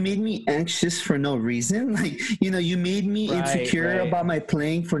 so you made me anxious for no reason. Like, you know, you made me insecure about my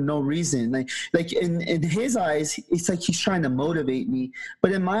playing for no reason. Like in his eyes, it's like he's trying to motivate me.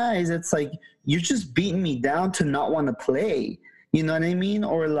 But in my eyes, it's like, you're just beating me down to not want to play. You know what I mean?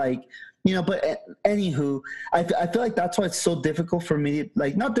 Or like, you know, but anywho, I feel like that's why it's so difficult for me,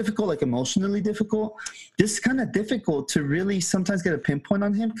 like, not difficult, like emotionally difficult, just kind of difficult to really sometimes get a pinpoint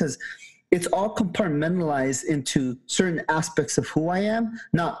on him because it's all compartmentalized into certain aspects of who I am,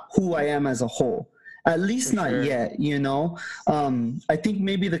 not who I am as a whole. At least not yet, you know? I think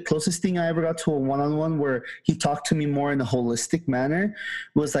maybe the closest thing I ever got to a one-on-one where he talked to me more in a holistic manner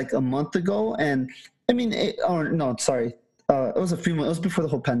was like a month ago. And I mean, it was a few months, it was before the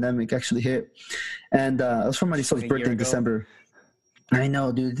whole pandemic actually hit. And it was for Marisol's birthday in December. I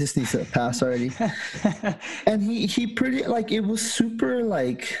know, dude, this needs to pass already. And he pretty, like, it was super,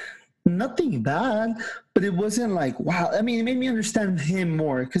 like, nothing bad, but it wasn't like, wow. I mean, it made me understand him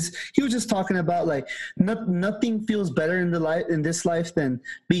more because he was just talking about like nothing feels better in this life than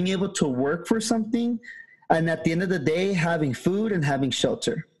being able to work for something and at the end of the day having food and having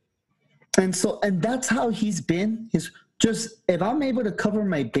shelter. And that's how he's been. He's just, if I'm able to cover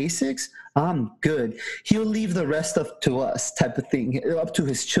my basics, I'm good. He'll leave the rest up to us, type of thing, up to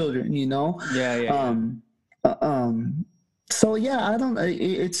his children, you know? So yeah, I don't.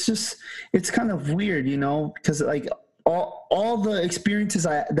 It's kind of weird, you know, because like all the experiences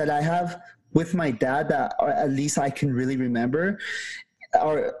that I have with my dad that at least I can really remember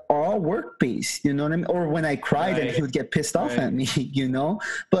are all work based. You know what I mean? Or when I cried and he would get pissed off at me, you know.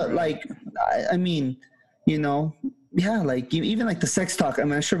 But like, I mean, you know. Yeah, like even like the sex talk. I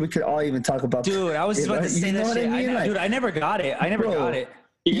mean, I'm sure we could all even talk about. Dude, I was about to say that shit. I mean? Dude, I never got it. I never got it.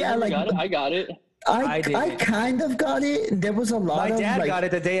 Yeah, like I got it. I kind of got it. There was a lot My of dad like, got it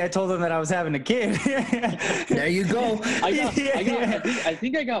the day I told him that I was having a kid. there you go. I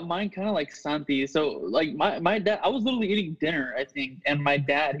think I got mine kind of like Santi. So like my dad, I was literally eating dinner, I think, and my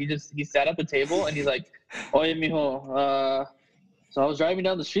dad, he sat at the table and he's like, "Oye, mijo, so I was driving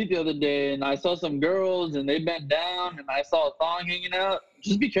down the street the other day and I saw some girls and they bent down and I saw a thong hanging out.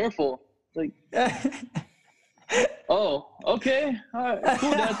 Just be careful." Like, oh, okay, all right,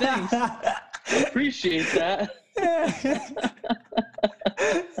 cool, Dad, thanks. Appreciate that.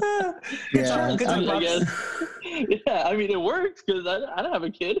 Yeah, I guess. Yeah, I mean it works because I don't have a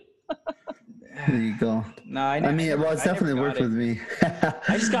kid. there you go. No, I mean, it's definitely worked with me.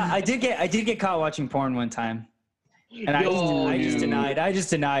 I did get caught watching porn one time. And I just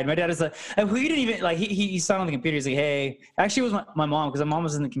denied. My dad was like, he didn't even, like, he saw it on the computer. He's like, hey, actually it was my mom, because my mom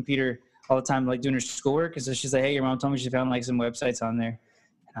was in the computer all the time, like doing her schoolwork. And so she's like, hey, your mom told me she found like some websites on there.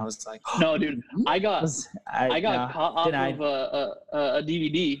 And I was like, oh, no, dude, I got caught off of a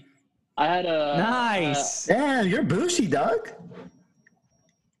DVD. I had a nice. Damn, you're bougie, Doug.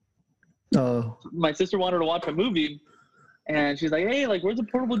 Oh, my sister wanted to watch a movie, and she's like, hey, like, where's the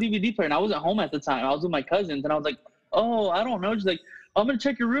portable DVD player? And I wasn't home at the time. I was with my cousins, and I was like, oh, I don't know. She's like, I'm gonna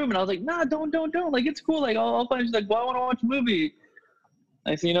check your room, and I was like, nah, don't. Like, it's cool. Like, I'll find. She's like, well, I want to watch a movie.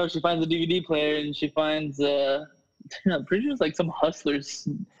 Next thing you know, she finds a DVD player, and she finds I'm pretty sure it's like some Hustlers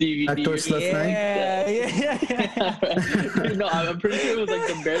DVD. Yeah. No, I'm pretty sure it was like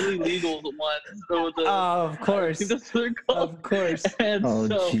the barely legal one. So of course. That's what they're called. Of course. And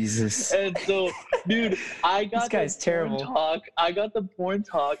Jesus. And so, dude, I got this guy's terrible. I got the porn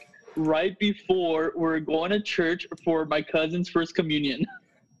talk right before we're going to church for my cousin's first communion.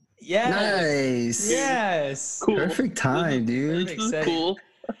 Yes. Nice. Yes. Cool. Perfect time, dude. This is cool.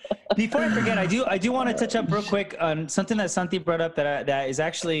 Before I forget, I do want to touch up real quick on something that Santi brought up that is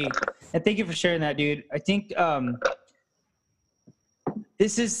actually, and thank you for sharing that, dude. I think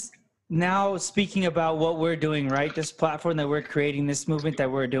this is now speaking about what we're doing, right? This platform that we're creating, this movement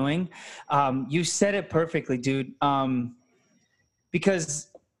that we're doing. You said it perfectly, dude. Because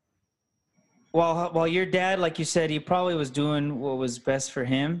while your dad, like you said, he probably was doing what was best for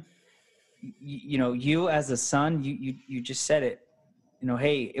him. You know, you as a son, you just said it. You know,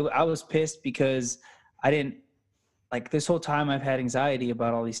 hey, I was pissed because I didn't, like, this whole time I've had anxiety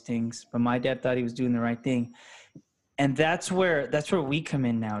about all these things, but my dad thought he was doing the right thing. And that's where we come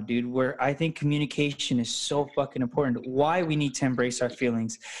in now, dude, where I think communication is so fucking important. Why we need to embrace our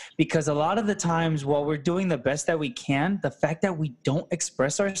feelings. Because a lot of the times while we're doing the best that we can, the fact that we don't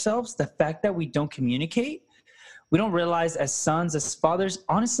express ourselves, the fact that we don't communicate, we don't realize as sons, as fathers,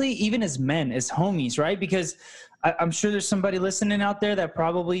 honestly, even as men, as homies, right? Because I'm sure there's somebody listening out there that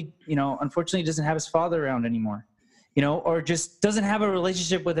probably, you know, unfortunately doesn't have his father around anymore, you know, or just doesn't have a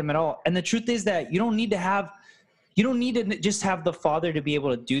relationship with him at all. And the truth is that you don't need to just have the father to be able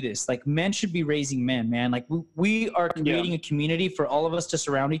to do this. Like, men should be raising men, man. Like, we are creating a community for all of us to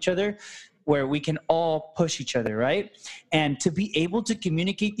surround each other where we can all push each other, right? And to be able to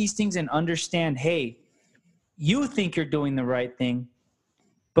communicate these things and understand, hey, you think you're doing the right thing,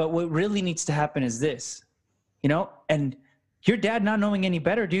 but what really needs to happen is this. You know, and your dad not knowing any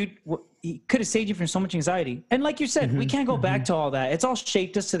better, dude, he could have saved you from so much anxiety. And like you said, we can't go back to all that. It's all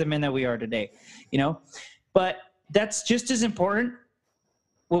shaped us to the men that we are today, you know. But that's just as important.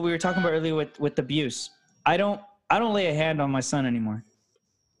 What we were talking about earlier with abuse. I don't lay a hand on my son anymore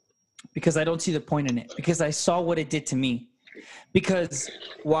because I don't see the point in it. Because I saw what it did to me. Because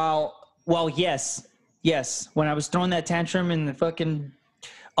while yes, when I was throwing that tantrum in the fucking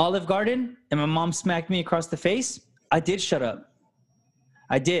Olive Garden and my mom smacked me across the face, I did shut up.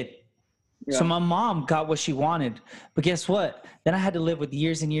 I did. Yeah. So my mom got what she wanted. But guess what? Then I had to live with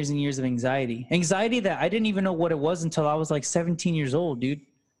years and years and years of anxiety. Anxiety that I didn't even know what it was until I was like 17 years old, dude.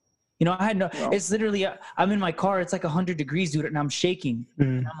 You know, I had no, it's literally, I'm in my car, it's like 100 degrees, dude, and I'm shaking.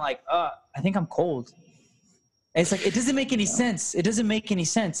 And I'm like, I think I'm cold. And it's like, it doesn't make any sense. It doesn't make any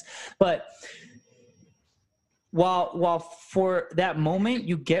sense. But while for that moment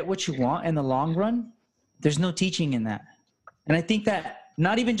you get what you want in the long run, there's no teaching in that. And I think that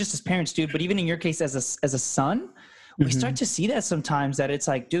not even just as parents, dude, but even in your case as a son, we start to see that sometimes, that it's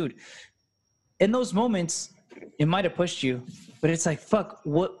like, dude, in those moments, it might have pushed you, but it's like, fuck,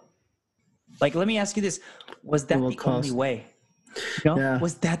 what, like, let me ask you this. Was that the only way? You know,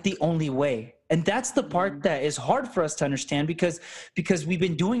 was that the only way? And that's the part that is hard for us to understand because we've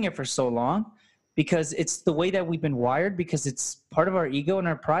been doing it for so long. Because it's the way that we've been wired, because it's part of our ego and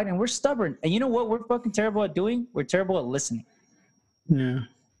our pride, and we're stubborn. And you know what we're fucking terrible at doing? We're terrible at listening. Yeah.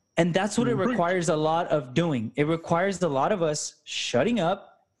 And that's what it requires a lot of doing. It requires a lot of us shutting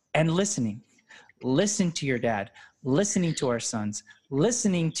up and listening. listen to your dad, listening to our sons,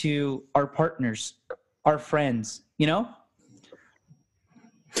 listening to our partners, our friends, you know?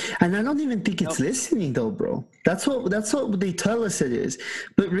 And I don't even think it's listening though, bro. That's what they tell us it is.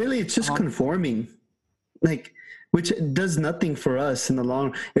 But really it's just conforming. Like, which does nothing for us in the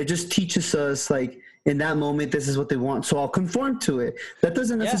long run. It just teaches us, like, in that moment, this is what they want, so I'll conform to it. That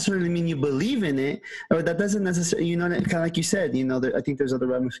doesn't necessarily mean you believe in it, or that doesn't necessarily, you know, kind of like you said, you know, I think there's other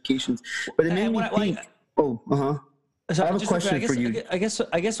ramifications. But it made me think. So I have a question for you. I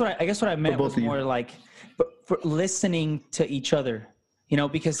guess what I meant was more like for listening to each other, you know,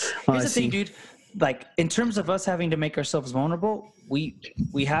 because here's the thing, dude. Like, in terms of us having to make ourselves vulnerable, we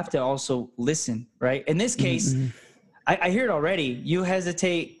have to also listen, right? In this case, I hear it already. You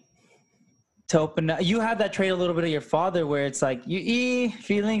hesitate to open up. You have that trait a little bit of your father where it's like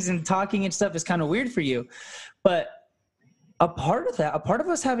feelings and talking and stuff is kind of weird for you. But a part of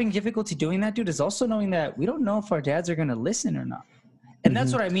us having difficulty doing that, dude, is also knowing that we don't know if our dads are going to listen or not. And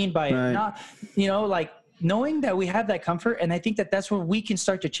that's what I mean by not, you know, like, knowing that we have that comfort. And I think that that's where we can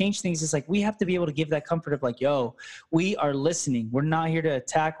start to change things. Is like, we have to be able to give that comfort of like, yo, we are listening. We're not here to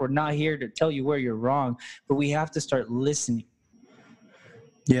attack. We're not here to tell you where you're wrong, but we have to start listening.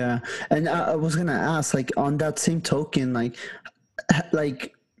 Yeah. And I was going to ask, like, on that same token, like,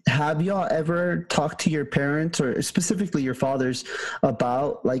 have y'all ever talked to your parents, or specifically your fathers,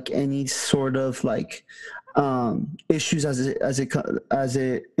 about like any sort of like issues as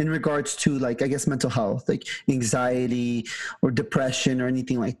it in regards to, like, I guess, mental health, like anxiety or depression or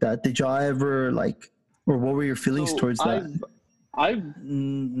anything like that? Did y'all ever, like, or what were your feelings towards that? I've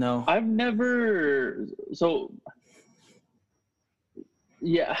never, so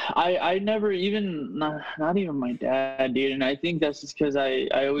yeah, I never even, not even my dad, dude. And I think that's just because I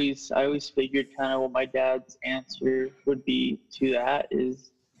always figured kind of what my dad's answer would be to that is,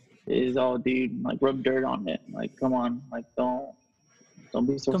 oh, dude, like, rub dirt on it. Like, come on, like, don't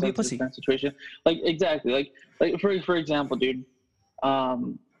be so sensitive in that situation. Like, exactly. Like for example, dude,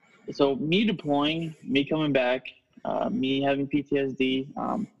 so me deploying, me coming back, me having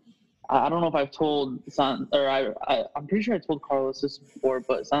PTSD, I don't know if I've told I'm pretty sure I told Carlos this before,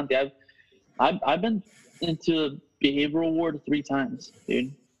 but Santi, I've been into behavioral ward 3 times,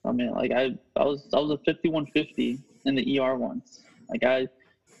 dude. I mean, like, I was a 5150 in the ER once. Like, I've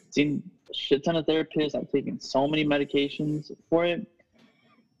seen a shit ton of therapists. I've taken so many medications for it,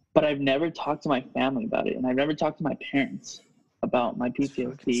 but I've never talked to my family about it, and I've never talked to my parents about my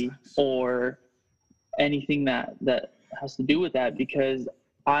PTSD or anything that has to do with that, because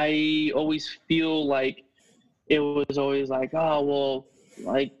I always feel like it was always like, oh, well,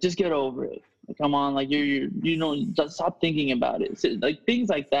 like, just get over it. Like, come on, like, you know, just stop thinking about it. So, like, things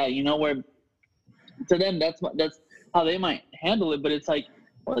like that, you know, where to them that's how they might handle it. But it's like,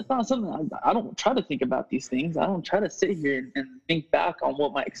 well, it's not something I don't try to think about these things. I don't try to sit here and think back on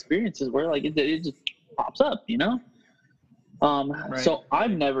what my experiences were. Like, it just pops up, you know. So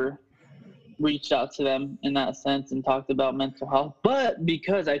I've never reached out to them in that sense and talked about mental health, but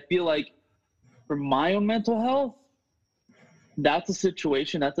because I feel like for my own mental health, that's a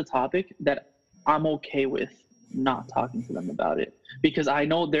situation, that's a topic that I'm okay with not talking to them about it, because I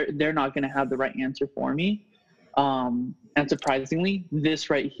know they're not going to have the right answer for me. And surprisingly,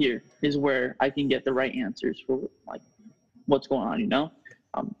 this right here is where I can get the right answers for, like, what's going on, you know.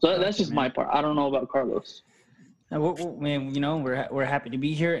 So that's just my part. I don't know about Carlos. Man, you know, we're happy to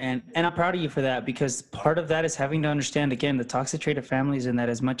be here, and I'm proud of you for that, because part of that is having to understand, again, the toxic trait of families, and that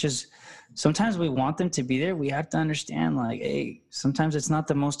as much as sometimes we want them to be there, we have to understand, like, hey, sometimes it's not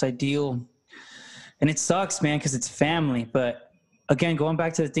the most ideal, and it sucks, man, because it's family. But again, going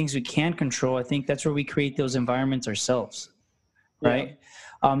back to the things we can control, I think that's where we create those environments ourselves, right?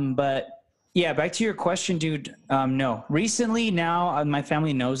 Yeah. But yeah, back to your question, dude. No, recently now my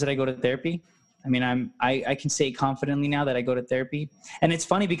family knows that I go to therapy. I mean, I can say confidently now that I go to therapy. And it's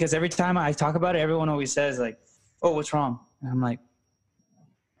funny because every time I talk about it, everyone always says, like, oh, what's wrong? And I'm like,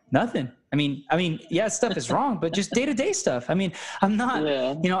 nothing. I mean, yeah, stuff is wrong, but just day-to-day stuff. I mean, I'm not,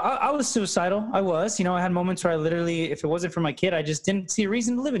 you know, I was suicidal. I was, you know, I had moments where I literally, if it wasn't for my kid, I just didn't see a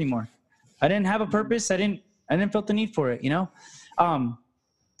reason to live anymore. I didn't have a purpose. I didn't feel the need for it, you know?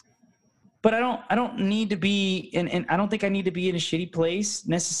 But I don't need to be, and I don't think I need to be in a shitty place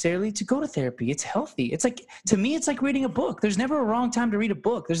necessarily to go to therapy. It's healthy. It's like, to me, it's like reading a book. There's never a wrong time to read a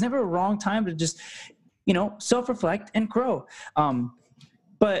book. There's never a wrong time to just, you know, self-reflect and grow.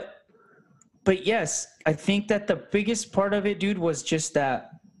 But yes, I think that the biggest part of it, dude, was just that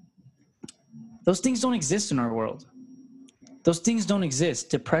those things don't exist in our world. Those things don't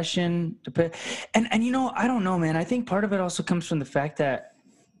exist. Depression, and you know, I don't know, man. I think part of it also comes from the fact that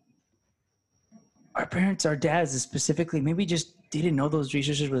our parents, our dads specifically, maybe just didn't know those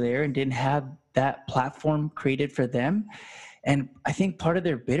resources were there and didn't have that platform created for them. And I think part of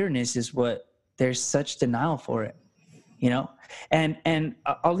their bitterness is what there's such denial for it, and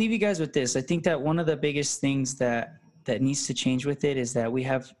I'll leave you guys with this. I think that one of the biggest things that needs to change with it is that we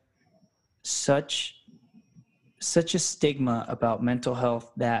have such a stigma about mental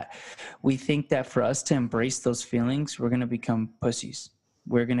health that we think that for us to embrace those feelings, we're going to become pussies.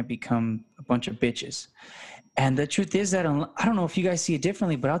 We're going to become a bunch of bitches. And the truth is that I don't know if you guys see it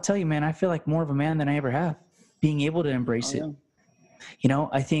differently, but I'll tell you, man, I feel like more of a man than I ever have, being able to embrace it.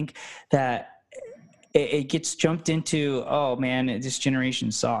 I think that it gets jumped into, oh man, this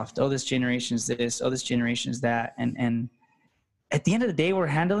generation's soft. Oh, this generation's this. Oh, this generation's that. And at the end of the day, we're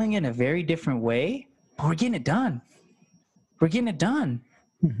handling it in a very different way, but we're getting it done.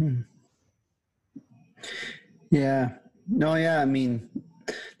 Mm-hmm. Yeah. No, yeah. I mean,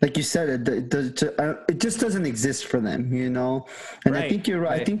 like you said, it just doesn't exist for them, And right, I think you're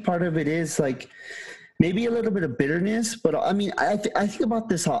right. I think part of it is like maybe a little bit of bitterness, but I mean, I think about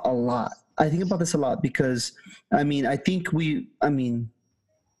this a lot. I think about this a lot because, I mean, I've definitely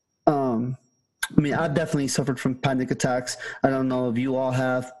suffered from panic attacks. I don't know if you all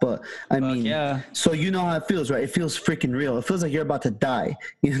have, but I mean, so you know how it feels, right? It feels freaking real. It feels like you're about to die.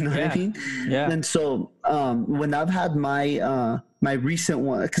 You know what I mean? Yeah. And so when I've had my recent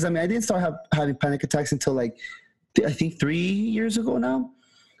one, because I mean, I didn't start having panic attacks until like, I think 3 years ago now.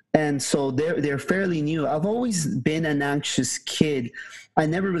 And so they're fairly new. I've always been an anxious kid. I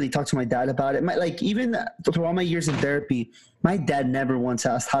never really talked to my dad about it. Even through all my years in therapy, my dad never once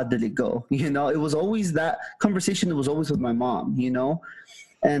asked, how did it go? It was always that conversation. It was always with my mom,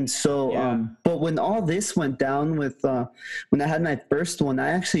 And so, but when all this went down with, when I had my first one, I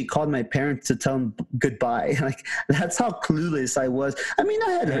actually called my parents to tell them goodbye. Like, that's how clueless I was. I mean,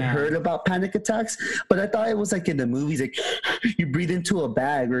 I had heard about panic attacks, but I thought it was like in the movies, like you breathe into a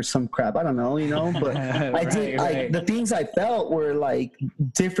bag or some crap. I don't know, but the things I felt were like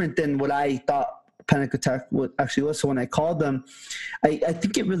different than what I thought panic attack actually was. So when I called them, I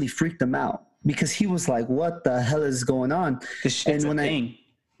think it really freaked them out because he was like, what the hell is going on? This shit's a thing.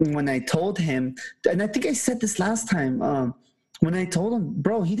 When I told him, and I think I said this last time, when I told him,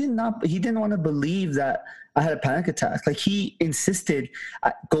 bro, he didn't want to believe that I had a panic attack. Like, he insisted,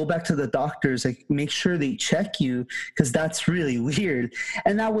 go back to the doctors, like, make sure they check you, because that's really weird.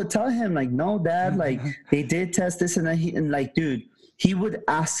 And I would tell him, like, no, Dad, like, they did test this and that. And like, dude, he would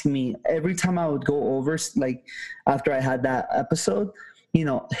ask me every time I would go over, like, after I had that episode,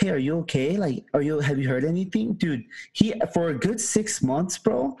 hey, are you okay? Like, have you heard anything? Dude, he, for a good 6 months,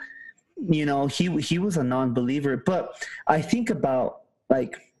 bro, he was a non-believer. But I think about,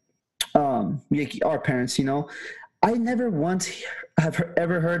 like our parents, I never once have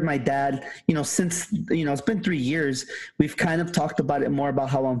ever heard my dad, since, it's been 3 years, we've kind of talked about it more about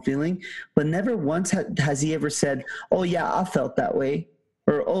how I'm feeling, but never once has he ever said, oh yeah, I felt that way.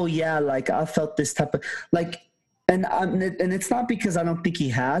 Or, oh yeah, like I felt this type of, like, and it's not because I don't think he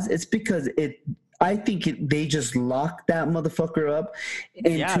has. It's because I think they just locked that motherfucker up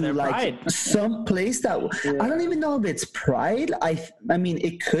into like pride. Some place that I don't even know if it's pride. I mean,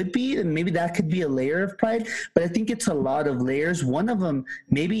 it could be, and maybe that could be a layer of pride, but I think it's a lot of layers. One of them,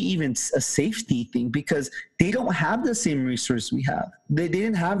 maybe even a safety thing, because they don't have the same resources we have. They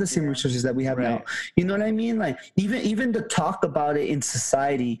didn't have the same resources that we have now. You know what I mean? Like, even the talk about it in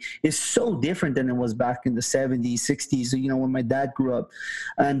society is so different than it was back in the 70s, 60s, when my dad grew up.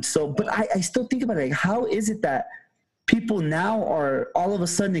 And so, but I still think about it, like, how is it that people now are all of a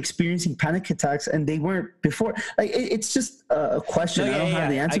sudden experiencing panic attacks and they weren't before? Like, it's just a question. I don't have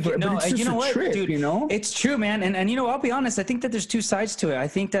the answer for it, but it's just a trip, dude, It's true, man. And I'll be honest, I think that there's two sides to it. I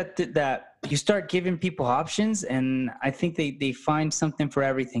think that you start giving people options, and I think they find something for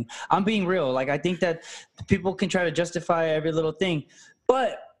everything. I'm being real. Like, I think that people can try to justify every little thing,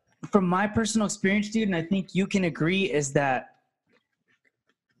 but from my personal experience, dude, and I think you can agree, is that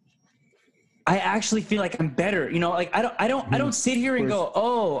I actually feel like I'm better. Like, I don't sit here and go,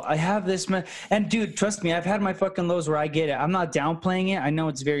 oh, I have this, man. And dude, trust me, I've had my fucking lows where I get it. I'm not downplaying it. I know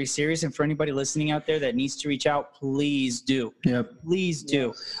it's very serious. And for anybody listening out there that needs to reach out, please do. Yep. Please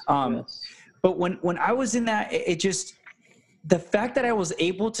do. But when I was in that, it just, the fact that I was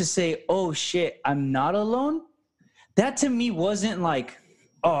able to say, oh shit, I'm not alone. That to me wasn't like,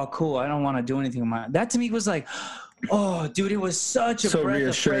 oh, cool, I don't want to do anything with my, that to me was like, oh, dude, it was such a breath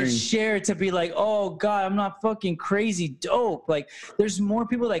of fresh air to be like, oh, God, I'm not fucking crazy dope. Like, there's more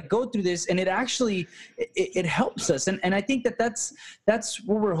people that go through this, and it actually, it helps us. And I think that's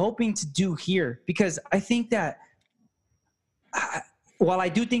what we're hoping to do here, because I think that while I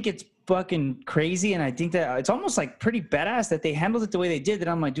do think it's fucking crazy. And I think that it's almost like pretty badass that they handled it the way they did, that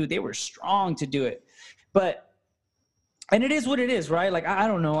I'm like, dude, they were strong to do it. And it is what it is, right? Like, I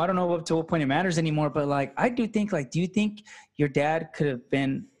don't know up to what point it matters anymore, but like, I do think, like, do you think your dad could have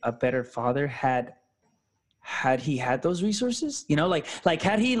been a better father had he had those resources? You know, like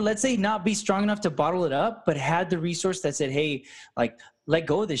had he, let's say, not be strong enough to bottle it up, but had the resource that said, hey, like, let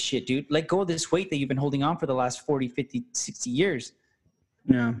go of this shit, dude. Let go of this weight that you've been holding on for the last 40, 50, 60 years.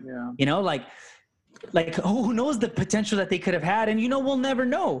 Yeah. You know, like who knows the potential that they could have had, and we'll never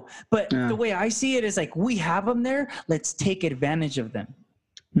know. But the way I see it is like, we have them there, let's take advantage of them.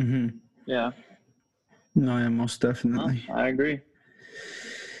 Mm-hmm. Yeah. No, yeah, most definitely. I agree.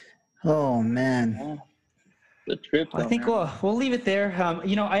 Oh man. Yeah. The trip. I think we'll leave it there. I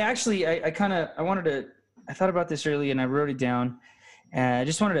thought about this early and I wrote it down, and I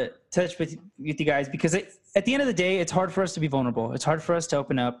just wanted to touch with you guys, because at the end of the day, it's hard for us to be vulnerable. It's hard for us to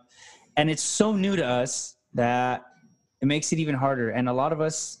open up. And it's so new to us that it makes it even harder. And a lot of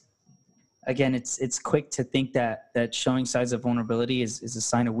us, again, it's quick to think that showing signs of vulnerability is a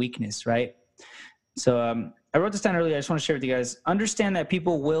sign of weakness, right? So I wrote this down earlier. I just want to share with you guys. Understand that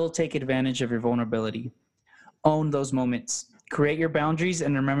people will take advantage of your vulnerability. Own those moments. Create your boundaries,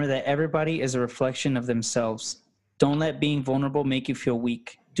 and remember that everybody is a reflection of themselves. Don't let being vulnerable make you feel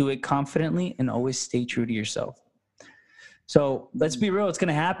weak. Do it confidently and always stay true to yourself. So let's be real. It's going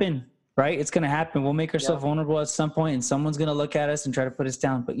to happen. Right? It's going to happen. We'll make ourselves vulnerable at some point, and someone's going to look at us and try to put us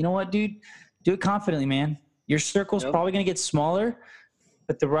down. But you know what, dude? Do it confidently, man. Your circle's probably going to get smaller,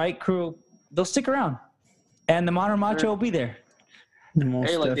 but the right crew, they'll stick around. And the Modern Macho will be there.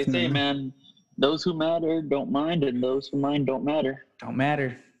 Most they say, man, those who matter don't mind, and those who mind don't matter. Don't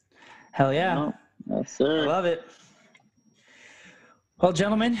matter. Hell yeah. No. Yes, sir. I love it. Well,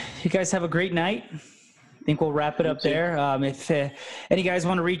 gentlemen, you guys have a great night. I think we'll wrap it up there. If any guys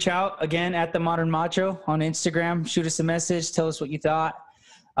want to reach out, again, at the Modern Macho on Instagram, shoot us a message, tell us what you thought,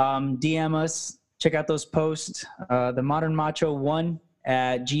 DM us, check out those posts, the Modern Macho 1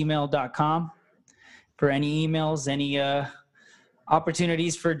 at gmail.com for any emails, any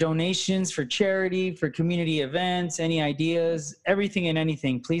opportunities for donations, for charity, for community events, any ideas, everything and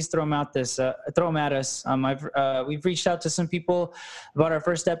anything. Please throw them at us. We've reached out to some people about our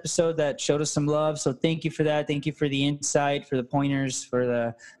first episode that showed us some love. So thank you for that. Thank you for the insight, for the pointers,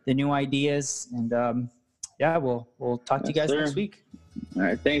 for the new ideas. And we'll talk to you guys next week. All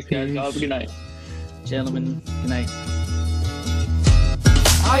right. Thanks, guys. Have a good night. Gentlemen, good night.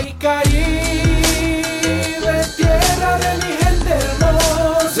 Ay, Caribe, tierra de mi gente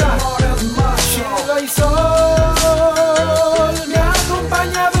hermosa, cielo y sol.